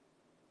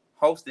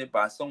hosted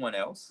by someone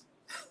else.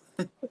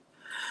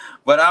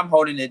 But I'm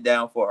holding it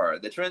down for her.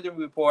 The trending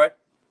report,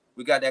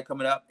 we got that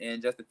coming up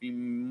in just a few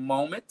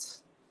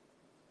moments.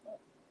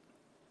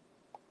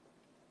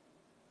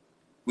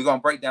 We're going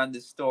to break down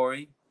this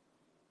story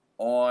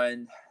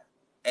on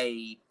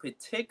a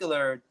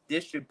particular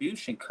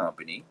distribution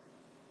company,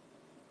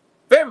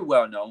 very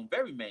well known,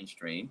 very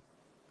mainstream,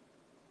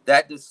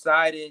 that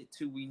decided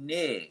to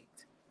renege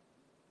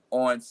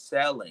on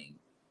selling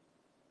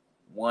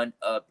one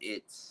of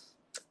its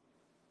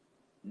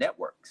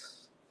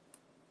networks.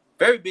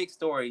 Very big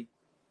story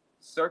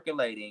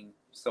circulating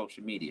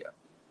social media.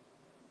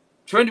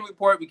 Trending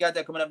report, we got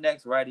that coming up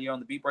next right here on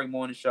the Beat Break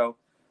Morning Show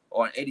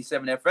on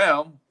 87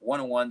 FM,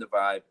 101 The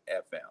Vibe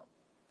FM.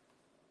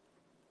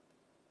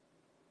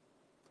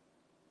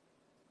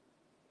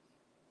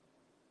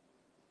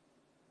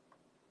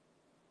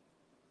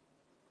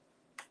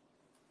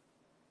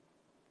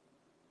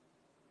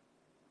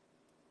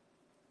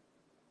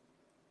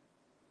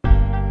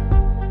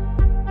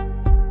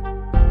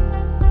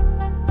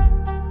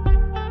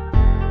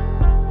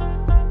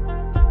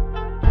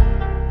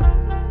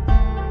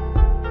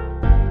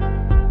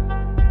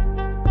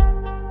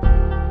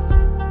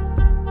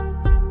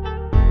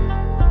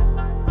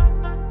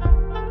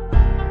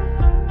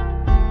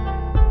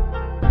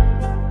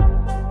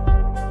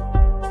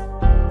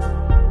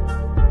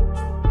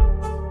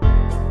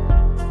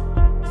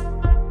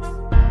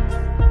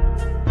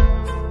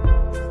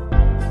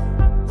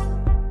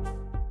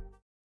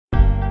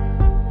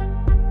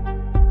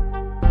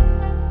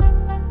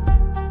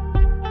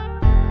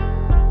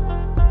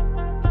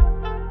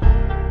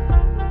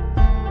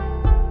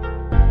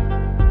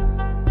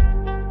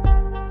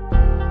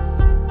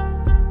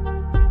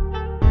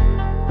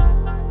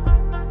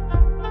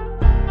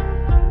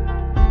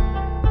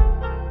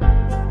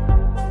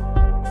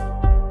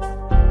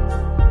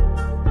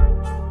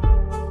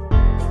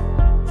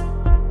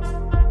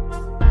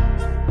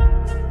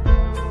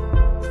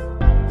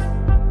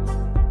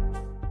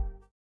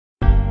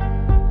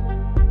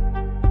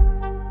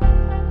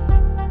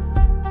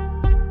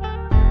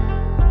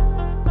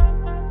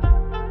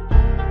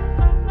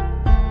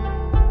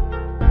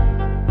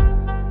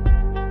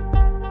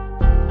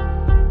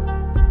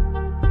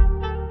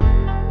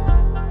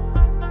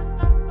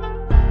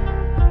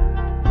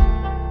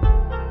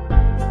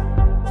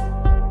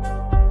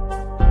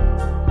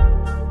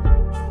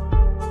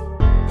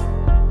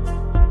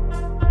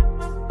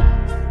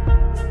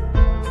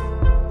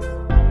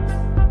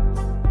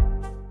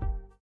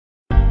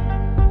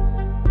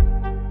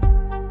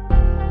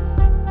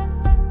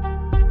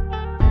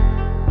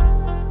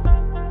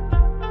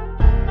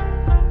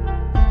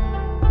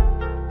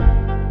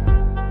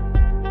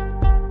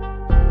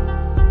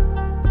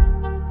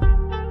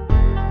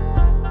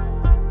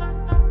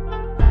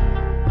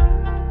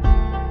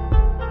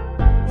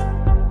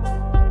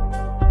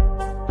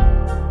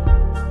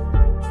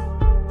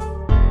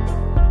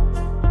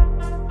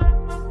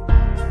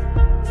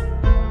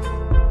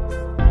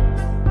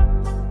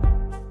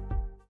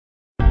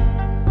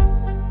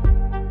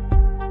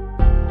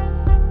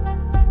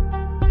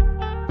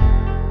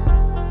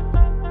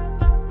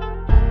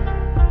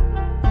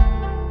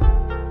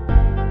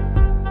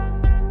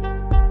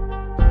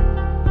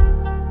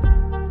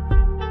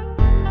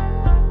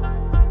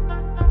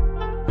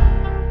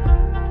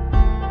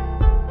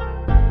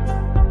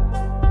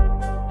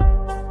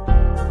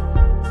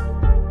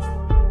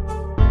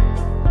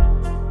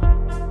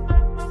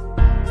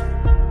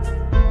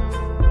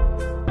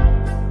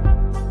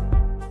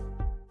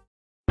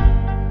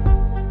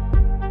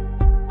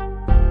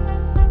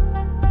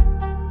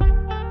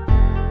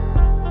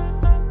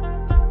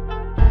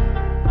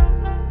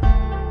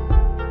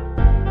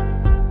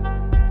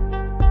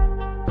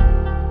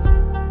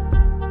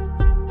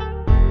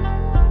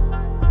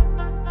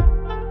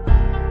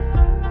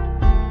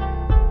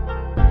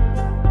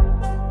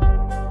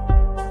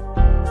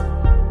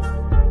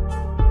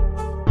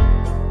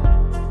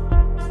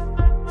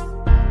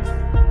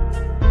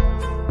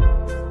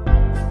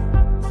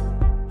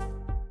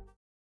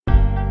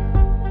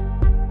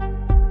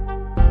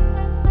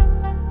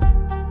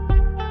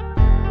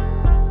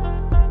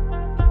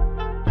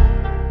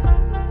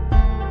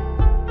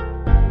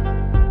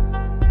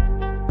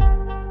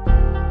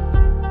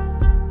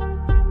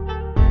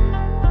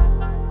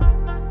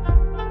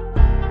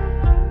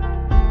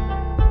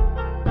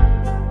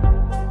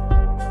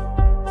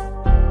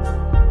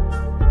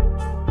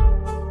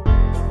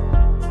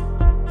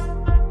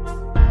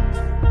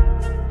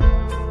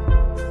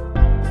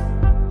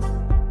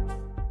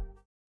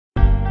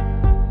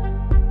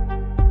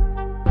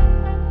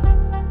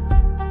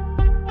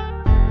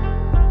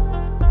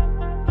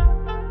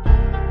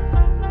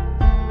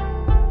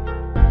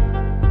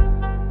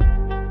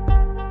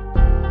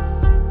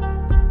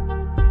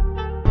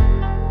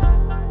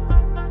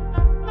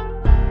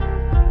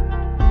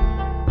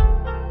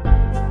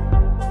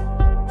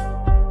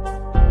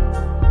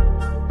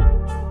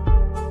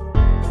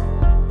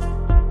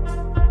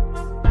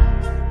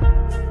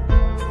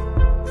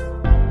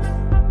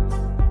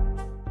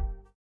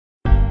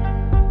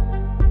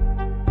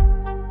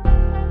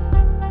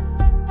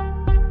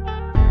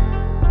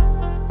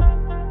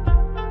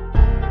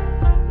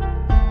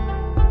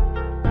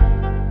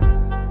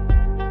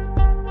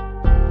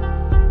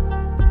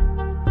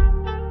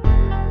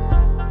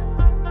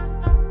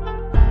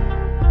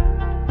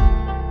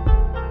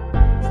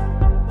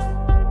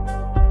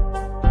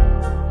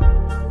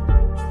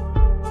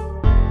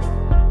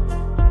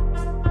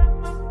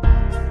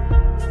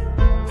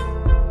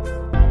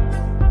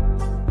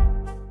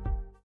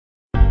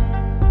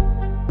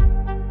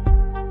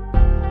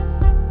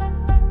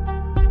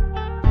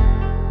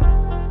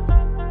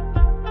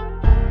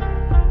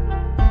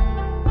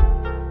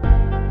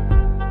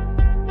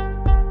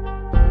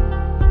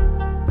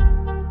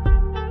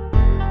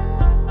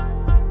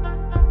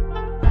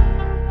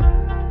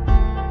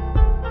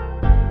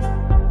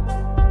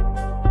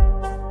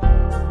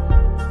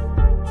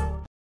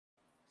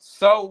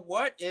 So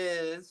what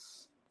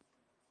is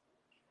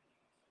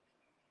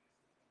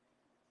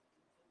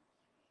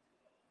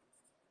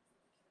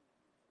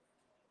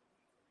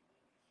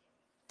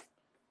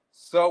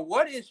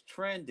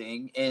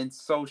trending in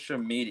social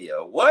media?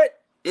 What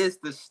is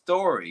the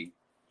story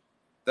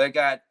that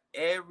got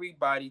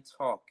everybody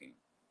talking?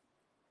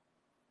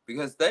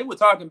 Because they were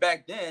talking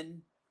back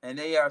then and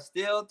they are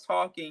still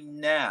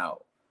talking now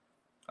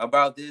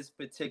about this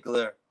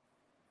particular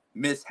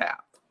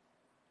mishap.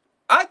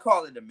 I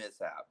call it a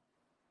mishap.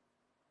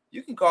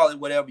 You can call it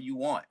whatever you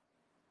want.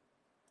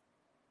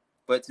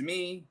 But to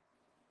me,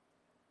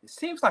 it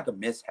seems like a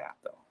mishap,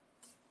 though.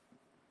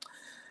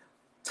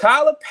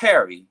 Tyler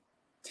Perry,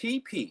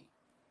 TP,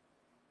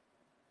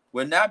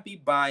 will not be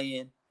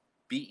buying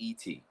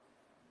BET.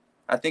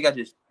 I think I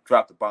just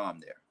dropped a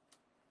bomb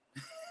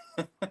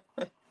there.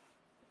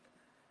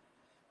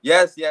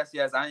 Yes.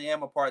 I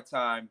am a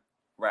part-time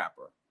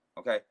rapper.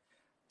 Okay?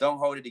 Don't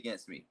hold it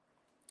against me.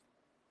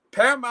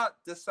 Paramount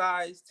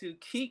decides to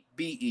keep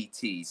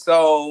BET.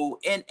 So,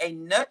 in a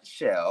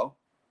nutshell,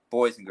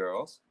 boys and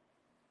girls,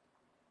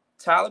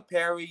 Tyler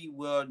Perry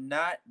will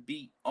not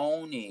be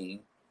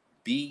owning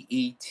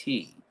BET,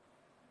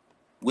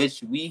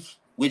 which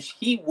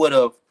he would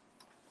have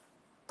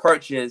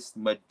purchased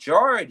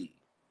majority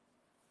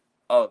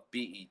of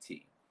BET,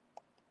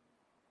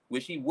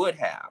 which he would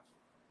have,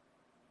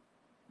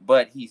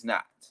 but he's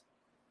not,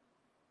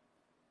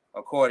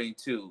 according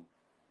to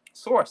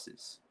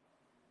sources.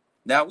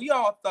 Now, we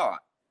all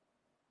thought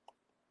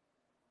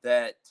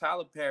that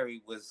Tyler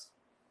Perry was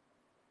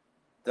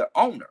the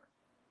owner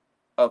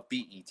of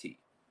BET.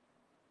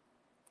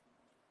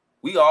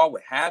 We all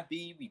were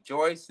happy,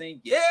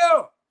 rejoicing.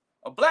 Yeah,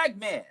 a black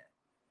man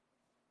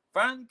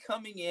finally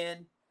coming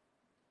in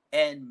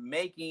and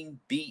making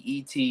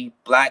BET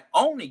black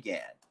owned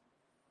again.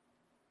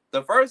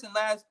 The first and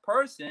last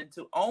person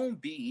to own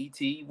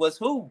BET was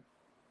who?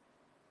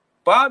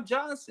 Bob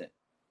Johnson.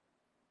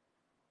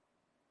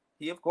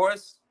 He, of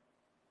course,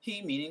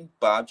 he meaning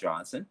Bob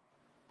Johnson.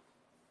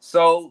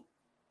 So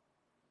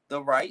the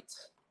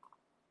rights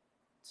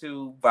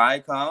to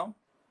Viacom,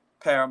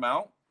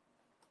 Paramount,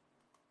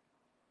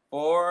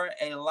 for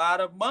a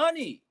lot of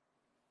money.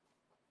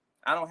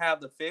 I don't have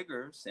the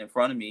figures in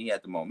front of me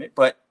at the moment,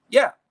 but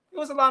yeah, it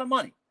was a lot of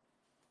money.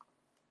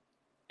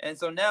 And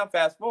so now,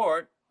 fast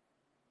forward,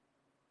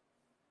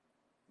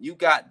 you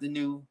got the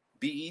new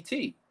BET.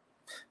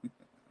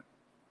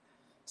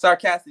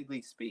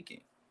 Sarcastically speaking,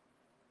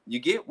 you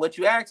get what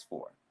you asked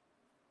for.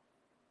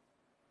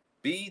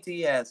 BET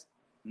has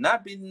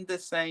not been the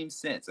same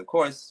since. Of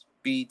course,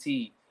 BET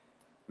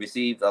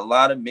received a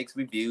lot of mixed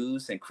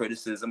reviews and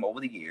criticism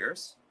over the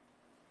years.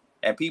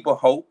 And people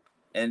hope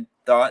and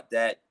thought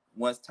that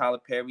once Tyler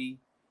Perry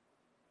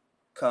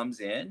comes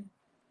in,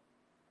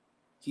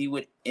 he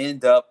would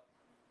end up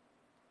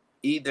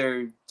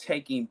either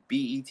taking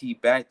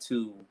BET back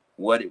to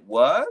what it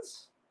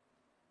was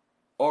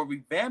or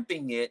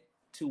revamping it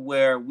to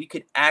where we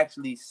could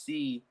actually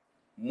see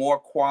more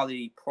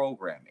quality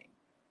programming.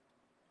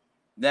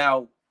 Now,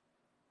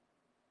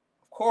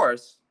 of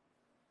course,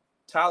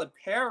 Tyler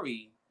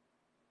Perry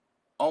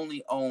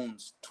only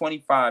owns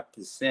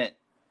 25%,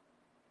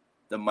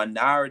 the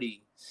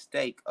minority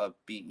stake of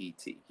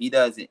BET. He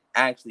doesn't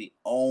actually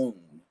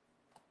own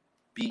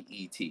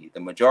BET, the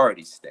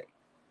majority stake.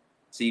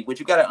 See, what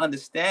you got to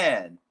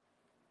understand,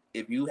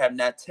 if you have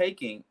not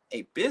taken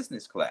a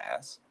business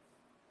class,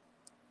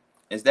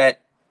 is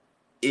that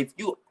if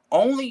you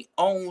only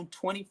own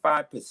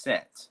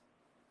 25%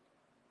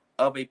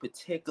 of a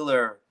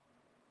particular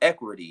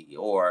equity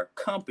or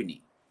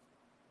company,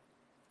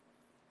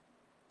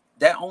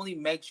 that only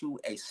makes you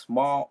a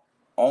small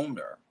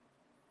owner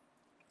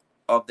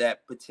of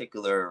that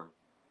particular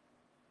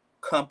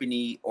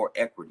company or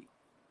equity.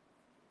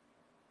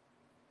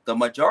 The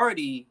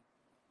majority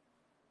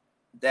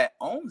that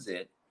owns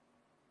it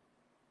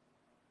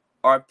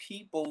are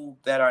people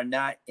that are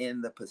not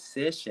in the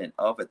position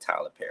of a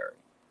Tyler Perry.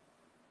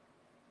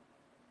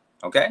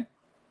 Okay?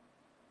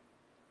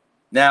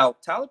 Now,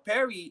 Tyler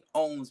Perry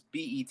owns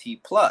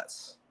BET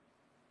Plus.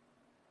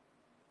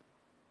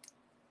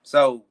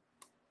 So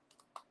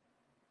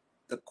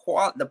the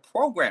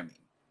programming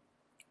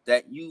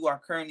that you are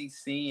currently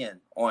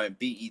seeing on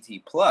BET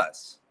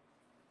Plus,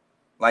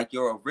 like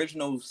your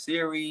original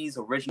series,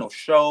 original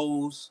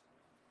shows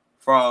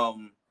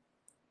from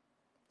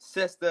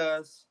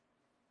Sisters,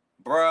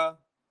 Bruh,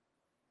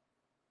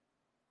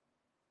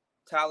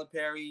 Tyler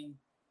Perry,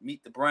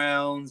 Meet the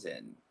Browns,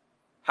 and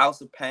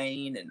House of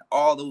Pain, and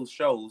all those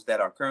shows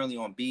that are currently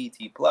on BET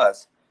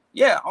Plus,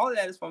 yeah, all of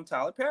that is from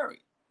Tyler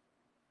Perry.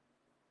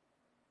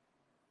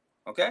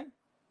 Okay?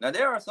 Now,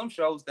 there are some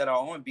shows that are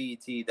on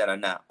BET that are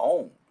not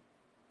owned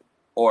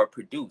or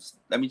produced.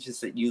 Let me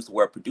just use the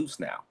word produced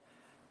now.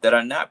 That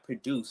are not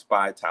produced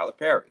by Tyler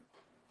Perry.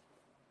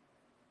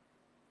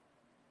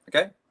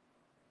 Okay?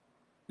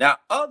 Now,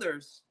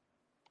 others,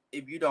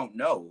 if you don't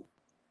know,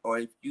 or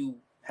if you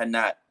had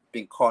not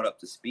been caught up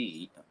to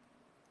speed,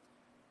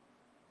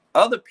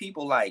 other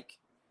people like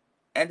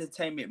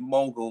entertainment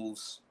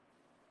moguls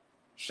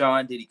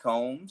Sean Diddy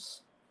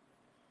Combs,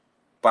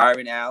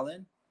 Byron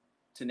Allen,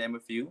 to name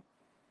a few,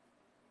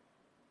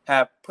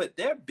 have put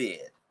their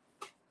bid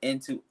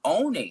into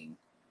owning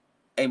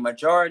a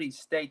majority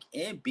stake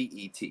in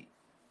BET.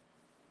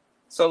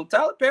 So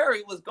Tyler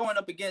Perry was going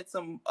up against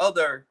some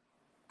other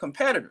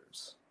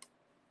competitors,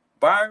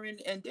 Byron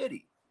and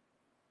Diddy,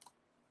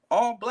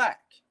 all black.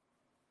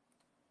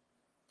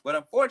 But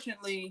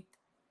unfortunately,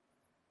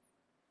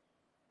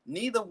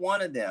 neither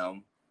one of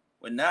them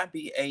would not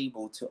be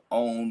able to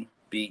own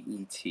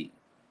BET.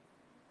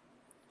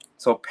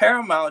 So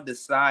Paramount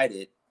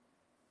decided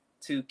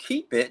to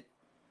keep it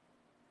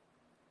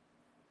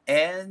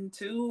and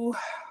to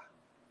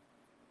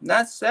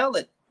not sell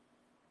it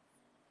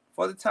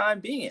for the time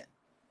being.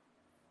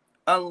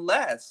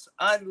 Unless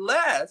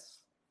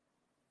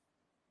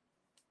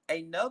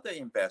another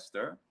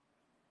investor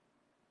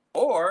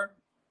or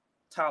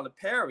Tyler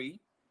Perry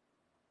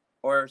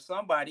or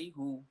somebody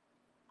who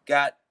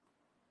got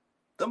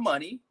the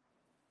money,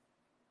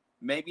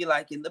 maybe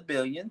like in the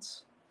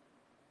billions,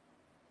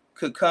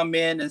 could come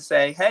in and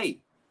say, hey,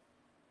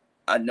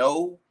 I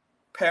know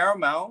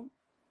Paramount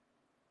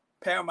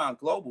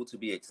Global to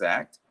be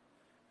exact,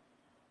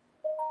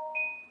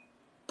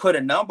 put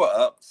a number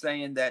up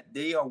saying that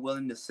they are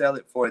willing to sell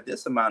it for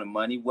this amount of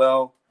money.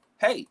 Well,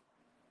 hey,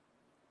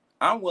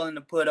 I'm willing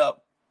to put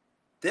up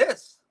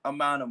this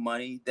amount of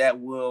money that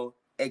will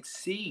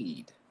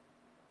exceed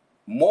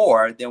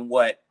more than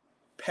what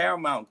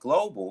Paramount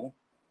Global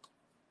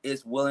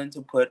is willing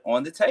to put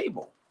on the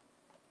table.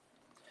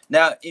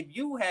 Now, if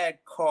you had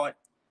caught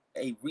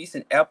a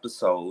recent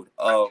episode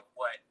of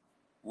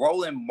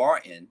Roland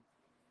Martin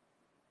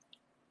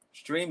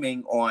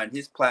streaming on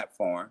his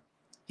platform,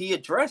 he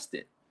addressed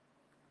it.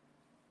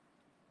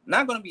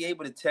 Not going to be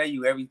able to tell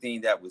you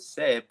everything that was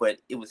said, but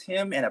it was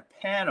him and a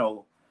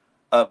panel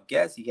of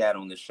guests he had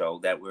on the show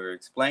that were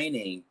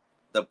explaining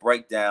the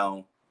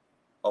breakdown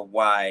of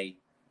why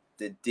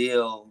the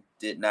deal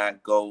did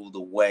not go the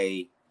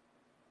way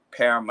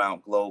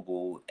Paramount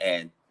Global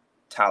and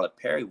Tyler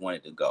Perry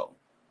wanted to go.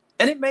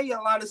 And it made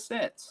a lot of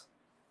sense.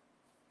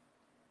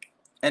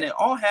 And it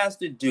all has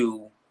to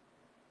do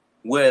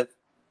with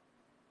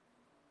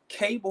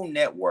cable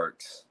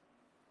networks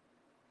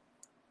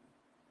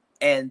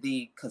and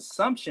the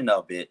consumption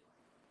of it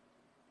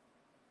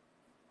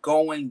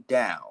going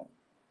down.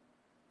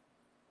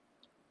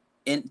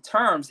 In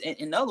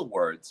other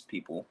words,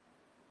 people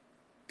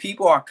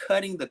are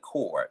cutting the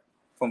cord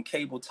from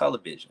cable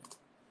television.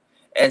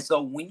 And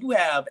so when you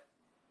have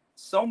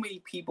so many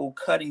people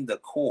cutting the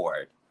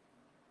cord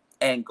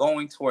and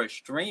going towards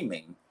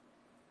streaming,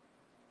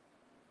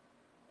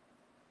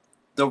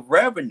 the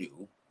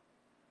revenue,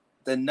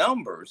 the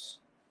numbers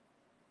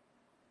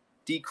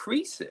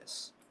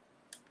decreases.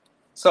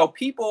 So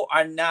people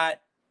are not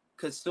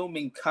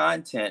consuming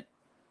content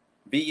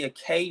via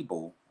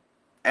cable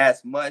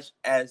as much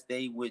as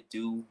they would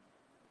do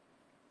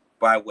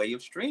by way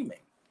of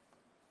streaming.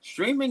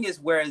 Streaming is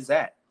where it's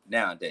at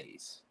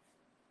nowadays.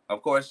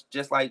 Of course,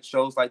 just like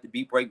shows like the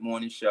Beat Break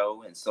Morning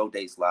Show and So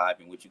Dates Live,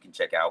 in which you can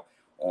check out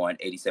on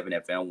 87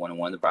 FM,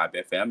 101 The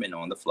Vibe FM, and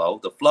on The Flow.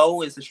 The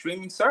Flow is a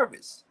streaming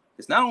service.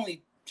 It's not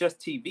only just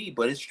TV,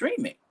 but it's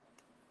streaming.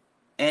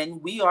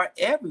 And we are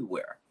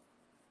everywhere.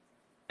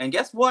 And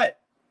guess what?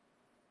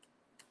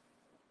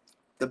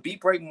 The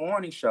Beat Break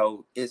Morning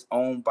Show is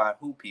owned by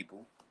who,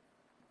 people?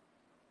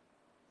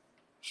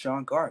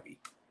 Sean Garvey.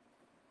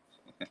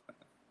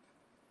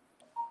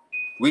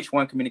 Reach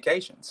One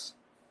Communications.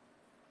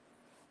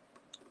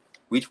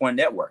 Reach One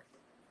Network.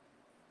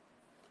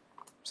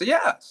 So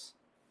yes,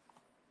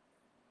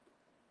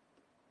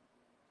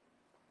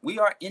 we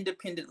are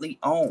independently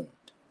owned.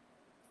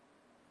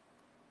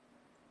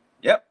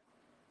 Yep.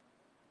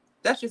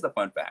 That's just a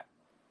fun fact.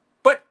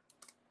 But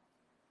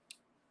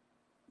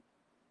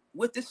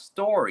with this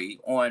story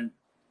on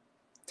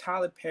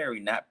Tyler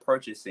Perry not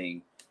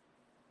purchasing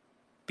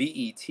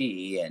BET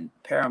and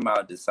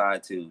Paramount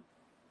decide to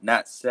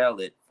not sell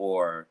it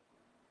for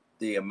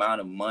the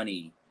amount of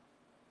money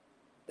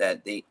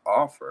that they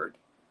offered,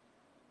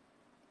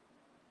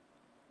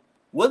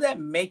 will that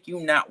make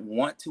you not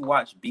want to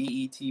watch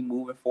BET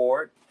moving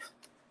forward?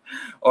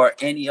 Or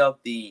any of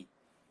the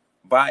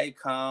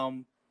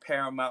Viacom,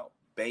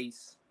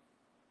 Paramount-based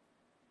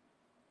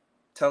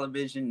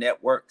television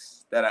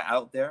networks that are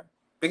out there?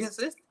 Because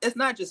it's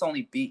not just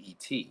only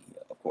BET,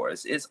 of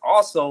course. It's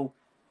also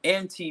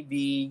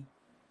MTV,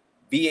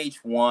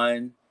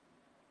 VH1,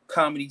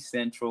 Comedy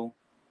Central.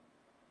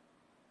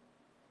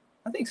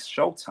 I think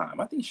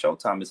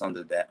Showtime is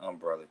under that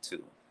umbrella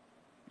too,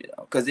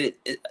 because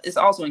it's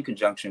also in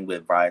conjunction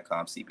with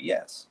Viacom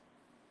CBS.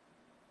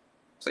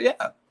 So yeah,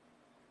 I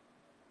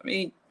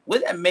mean,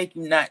 would that make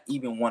you not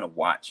even want to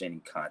watch any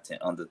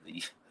content under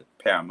the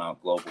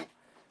Paramount Global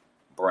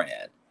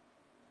brand?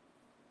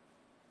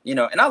 And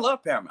I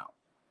love Paramount.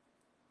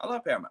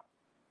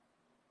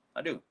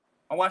 I do.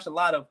 I watch a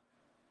lot of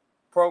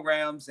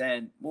programs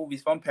and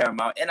movies from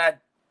Paramount, and I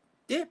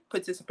did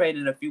participate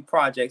in a few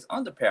projects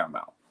under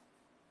Paramount.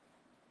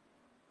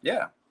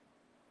 Yeah.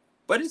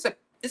 But it's a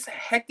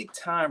hectic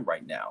time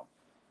right now.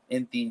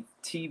 in the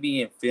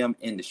TV and film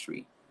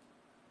industry.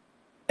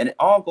 And it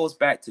all goes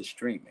back to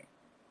streaming.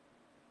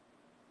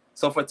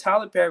 So for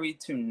Tyler Perry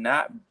to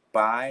not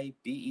buy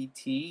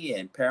BET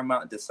and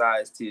Paramount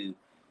decides to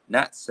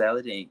not sell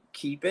it and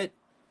keep it,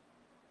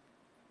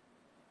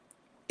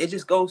 it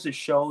just goes to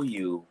show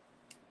you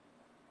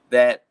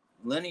that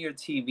linear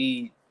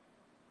TV,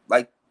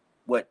 like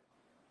what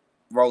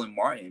Roland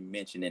Martin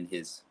mentioned in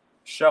his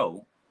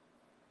show,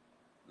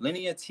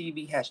 linear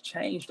TV has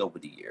changed over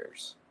the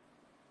years.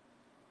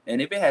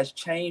 And if it has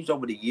changed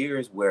over the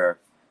years where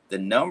the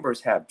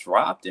numbers have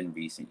dropped in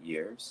recent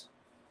years,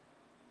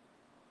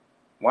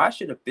 why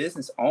should a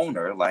business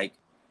owner like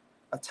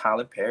a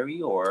Tyler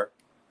Perry or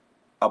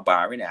a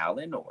Byron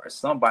Allen or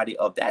somebody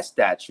of that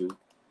stature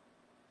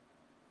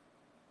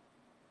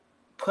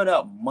put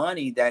up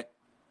money that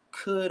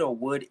could or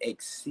would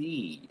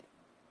exceed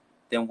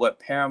than what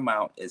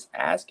Paramount is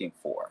asking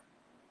for?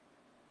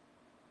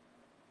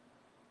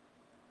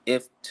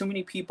 If too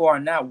many people are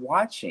not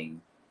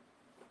watching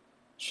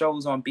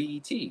shows on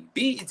BET.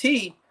 BET,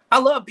 I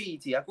love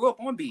BET. I grew up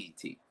on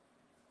BET.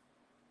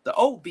 The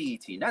old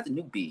BET, not the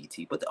new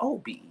BET, but the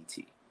old BET.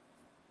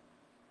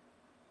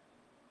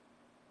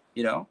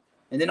 You know?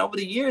 And then over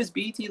the years,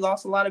 BET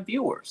lost a lot of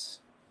viewers.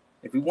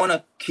 If we want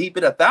to keep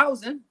it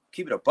 1,000,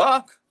 keep it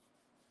 $1.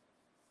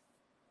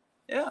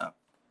 Yeah.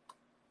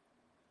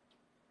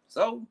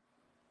 So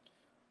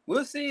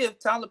we'll see if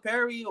Tyler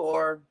Perry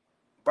or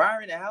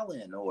Byron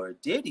Allen or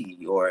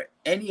Diddy or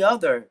any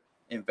other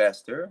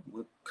investor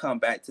will come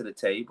back to the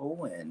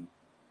table and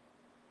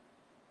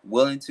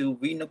willing to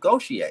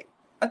renegotiate.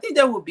 I think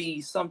there will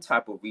be some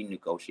type of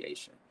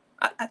renegotiation.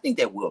 I think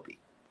there will be.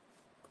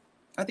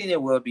 I think there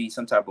will be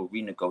some type of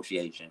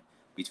renegotiation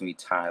between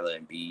Tyler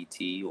and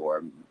BET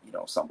or,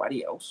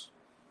 somebody else.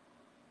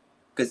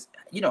 Because,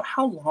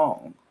 how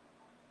long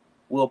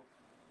will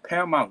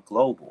Paramount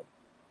Global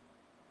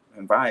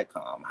and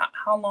Viacom,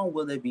 how long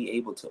will they be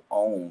able to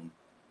own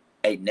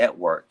a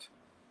network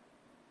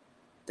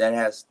that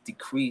has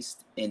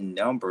decreased in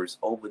numbers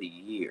over the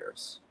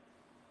years?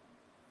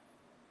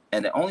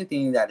 And the only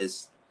thing that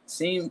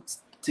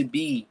seems to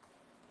be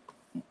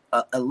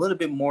a little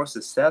bit more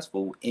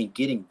successful in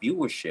getting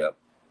viewership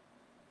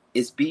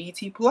is BET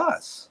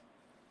Plus.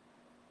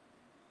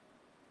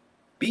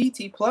 BET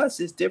Plus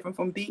is different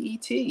from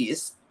BET.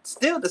 It's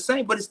still the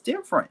same, but it's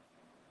different.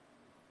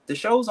 The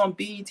shows on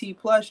BET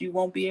Plus you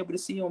won't be able to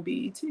see on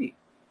BET.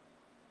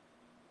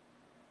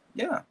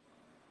 Yeah.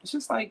 It's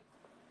just like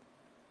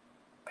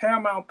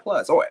Paramount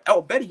Plus. Or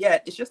better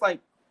yet, it's just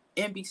like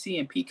NBC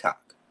and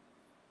Peacock.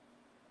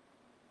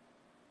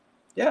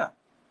 Yeah.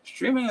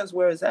 Streaming is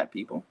where it's at,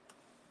 people.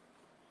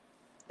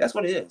 That's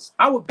what it is.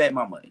 I would bet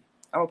my money.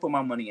 I would put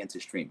my money into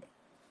streaming.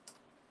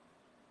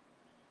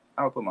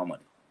 I would put my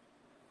money.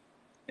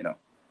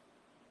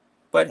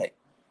 But hey,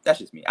 that's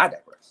just me. I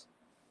digress.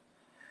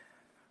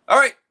 All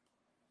right.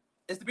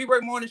 It's the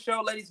B-Break Morning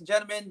Show, ladies and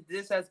gentlemen.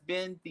 This has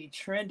been the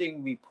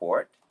Trending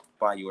Report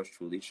by yours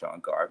truly,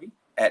 Sean Garvey,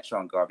 at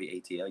Sean Garvey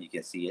ATL. You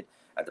can see it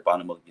at the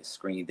bottom of your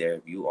screen there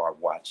if you are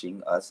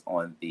watching us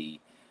on the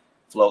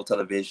Flow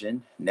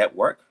Television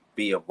Network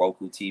via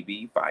Roku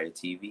TV, Fire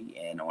TV,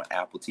 and on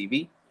Apple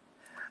TV.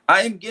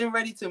 I am getting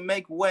ready to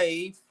make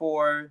way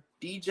for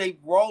DJ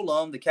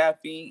Roll-On, the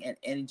caffeine and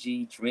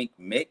energy drink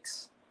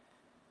mix.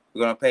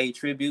 We're going to pay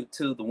tribute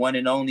to the one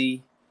and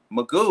only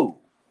Magoo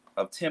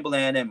of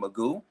Timbaland and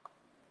Magoo.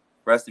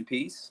 Rest in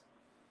peace.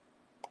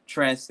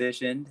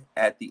 Transitioned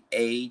at the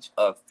age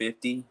of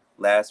 50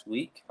 last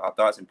week. Our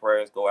thoughts and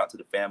prayers go out to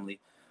the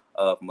family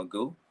of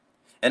Magoo.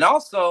 And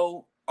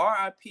also,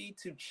 RIP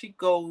to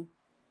Chico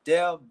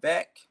Del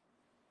Beck.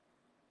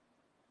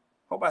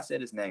 Hope I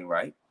said his name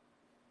right.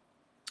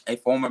 A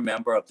former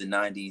member of the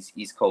 90s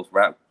East Coast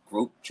rap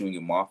group, Junior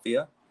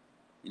Mafia.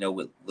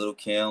 With Lil'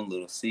 Kim,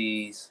 Lil'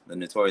 Cease, the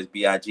Notorious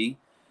B.I.G.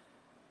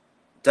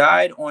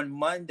 Died on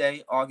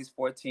Monday, August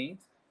 14th.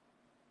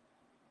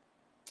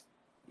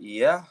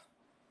 Yeah.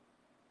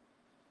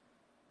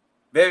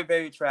 Very,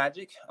 very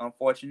tragic.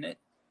 Unfortunate.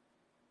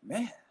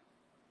 Man.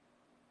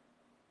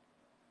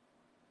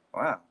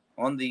 Wow.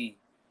 On the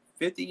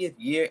 50th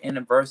year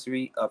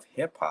anniversary of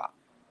hip-hop.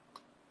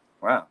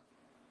 Wow.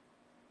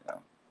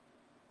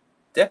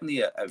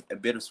 Definitely a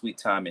bittersweet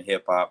time in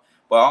hip-hop,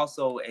 but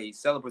also a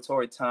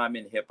celebratory time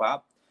in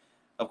hip-hop.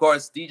 Of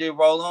course, DJ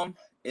Roll-On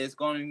is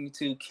going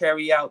to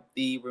carry out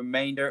the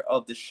remainder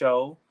of the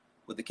show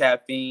with the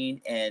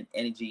caffeine and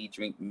energy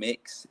drink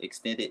mix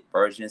extended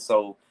version.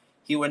 So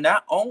he will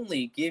not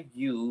only give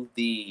you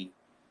the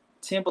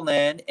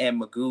Timbaland and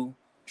Magoo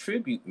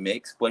tribute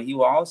mix, but he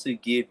will also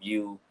give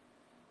you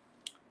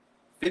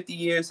 50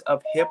 years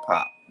of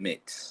hip-hop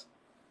mix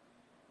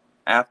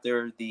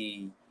after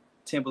the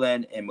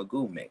Timbaland and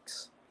Magoo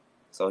mix.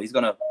 So he's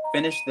going to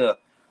finish the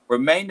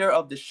remainder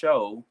of the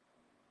show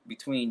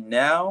between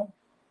now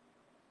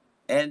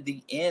and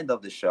the end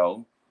of the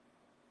show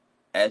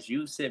as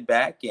you sit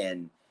back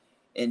and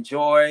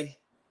enjoy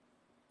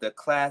the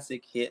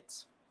classic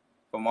hits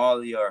from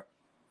all your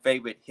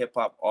favorite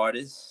hip-hop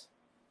artists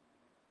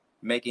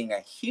making a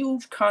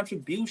huge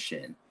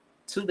contribution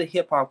to the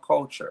hip hop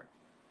culture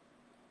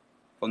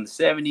from the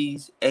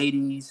 70s,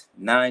 80s,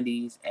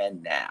 90s,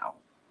 and now.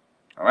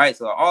 All right,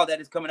 so all that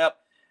is coming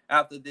up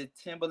after the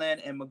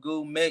Timbaland and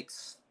Magoo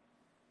mix.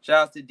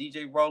 Shout out to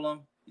DJ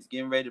Roland. He's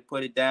getting ready to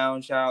put it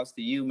down. Shout outs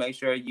to you. Make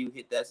sure you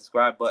hit that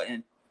subscribe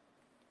button,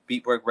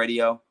 Beatwork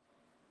Radio.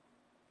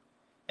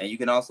 And you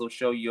can also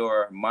show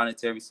your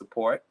monetary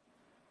support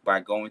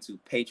by going to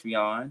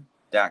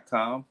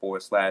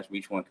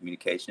patreon.com/Reach1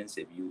 Communications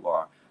if you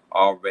are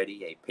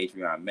already a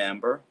Patreon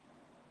member.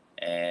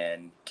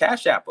 And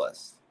Cash App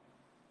us.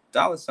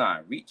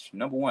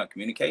 $Reach1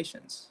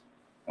 Communications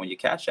on your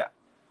Cash App.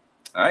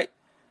 All right.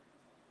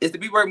 It's the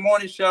Beatwork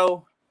Morning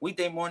Show,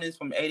 weekday mornings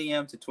from 8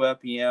 a.m. to 12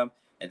 p.m.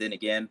 And then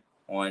again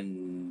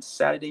on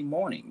Saturday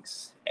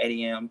mornings,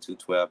 8 a.m. to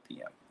 12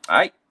 p.m. All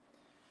right.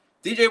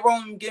 DJ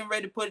Roland getting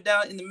ready to put it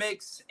down in the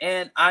mix.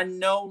 And I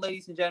know,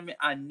 ladies and gentlemen,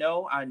 I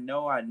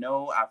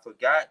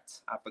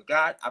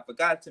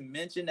forgot to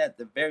mention at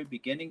the very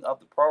beginning of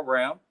the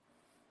program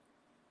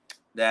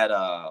that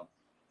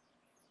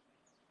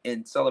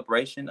in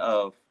celebration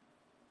of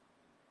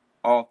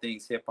all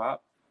things hip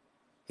hop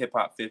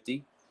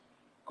 50,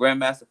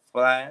 Grandmaster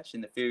Flash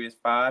and the Furious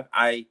Five,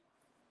 I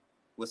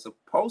was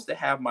supposed to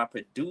have my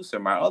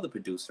other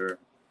producer,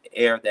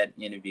 air that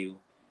interview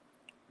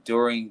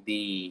during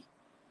the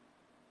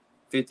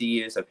 50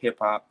 Years of Hip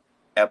Hop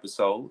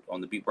episode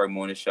on the Beatwork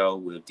Morning Show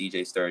with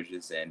DJ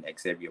Sturgis and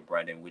Xavier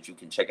Brandon, which you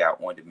can check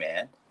out on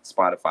demand,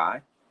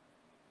 Spotify,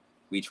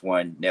 Reach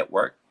One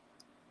Network.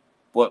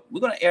 But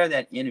we're going to air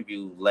that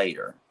interview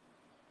later.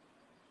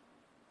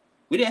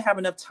 We didn't have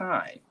enough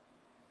time,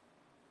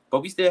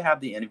 but we still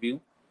have the interview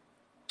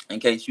in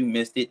case you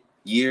missed it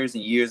years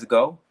and years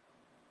ago.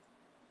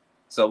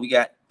 So we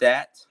got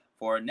that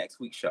for next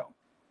week's show.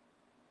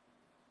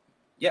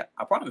 Yeah,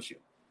 I promise you.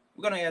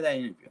 We're going to air that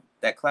interview,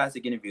 that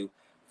classic interview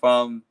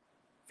from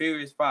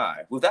Furious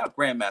 5 without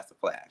Grandmaster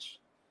Flash.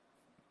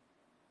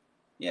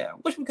 Yeah,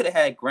 wish we could have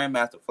had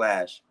Grandmaster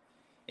Flash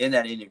in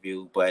that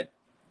interview, but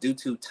due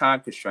to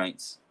time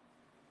constraints,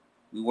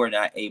 we were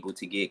not able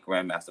to get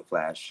Grandmaster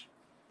Flash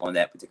on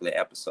that particular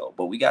episode.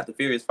 But we got the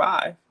Furious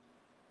 5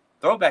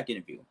 throwback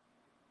interview.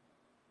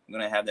 I'm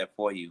going to have that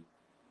for you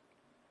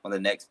on the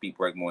next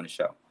Beatwork Morning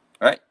Show.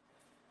 All right.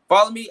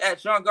 Follow me at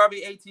Sean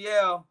Garvey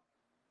ATL.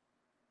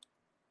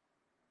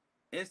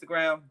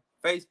 Instagram,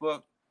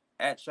 Facebook,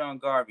 at Sean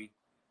Garvey.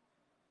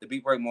 The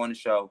Beatwork Morning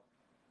Show.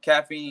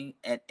 Caffeine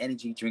and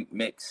energy drink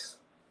mix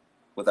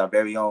with our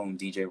very own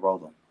DJ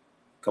Roland.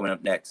 Coming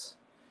up next.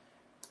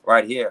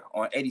 Right here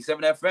on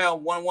 87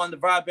 FM, 101 The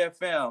Vibe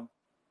FM.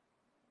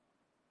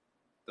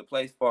 The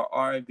place for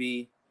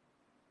R&B,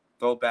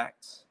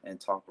 throwbacks, and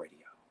talk radio.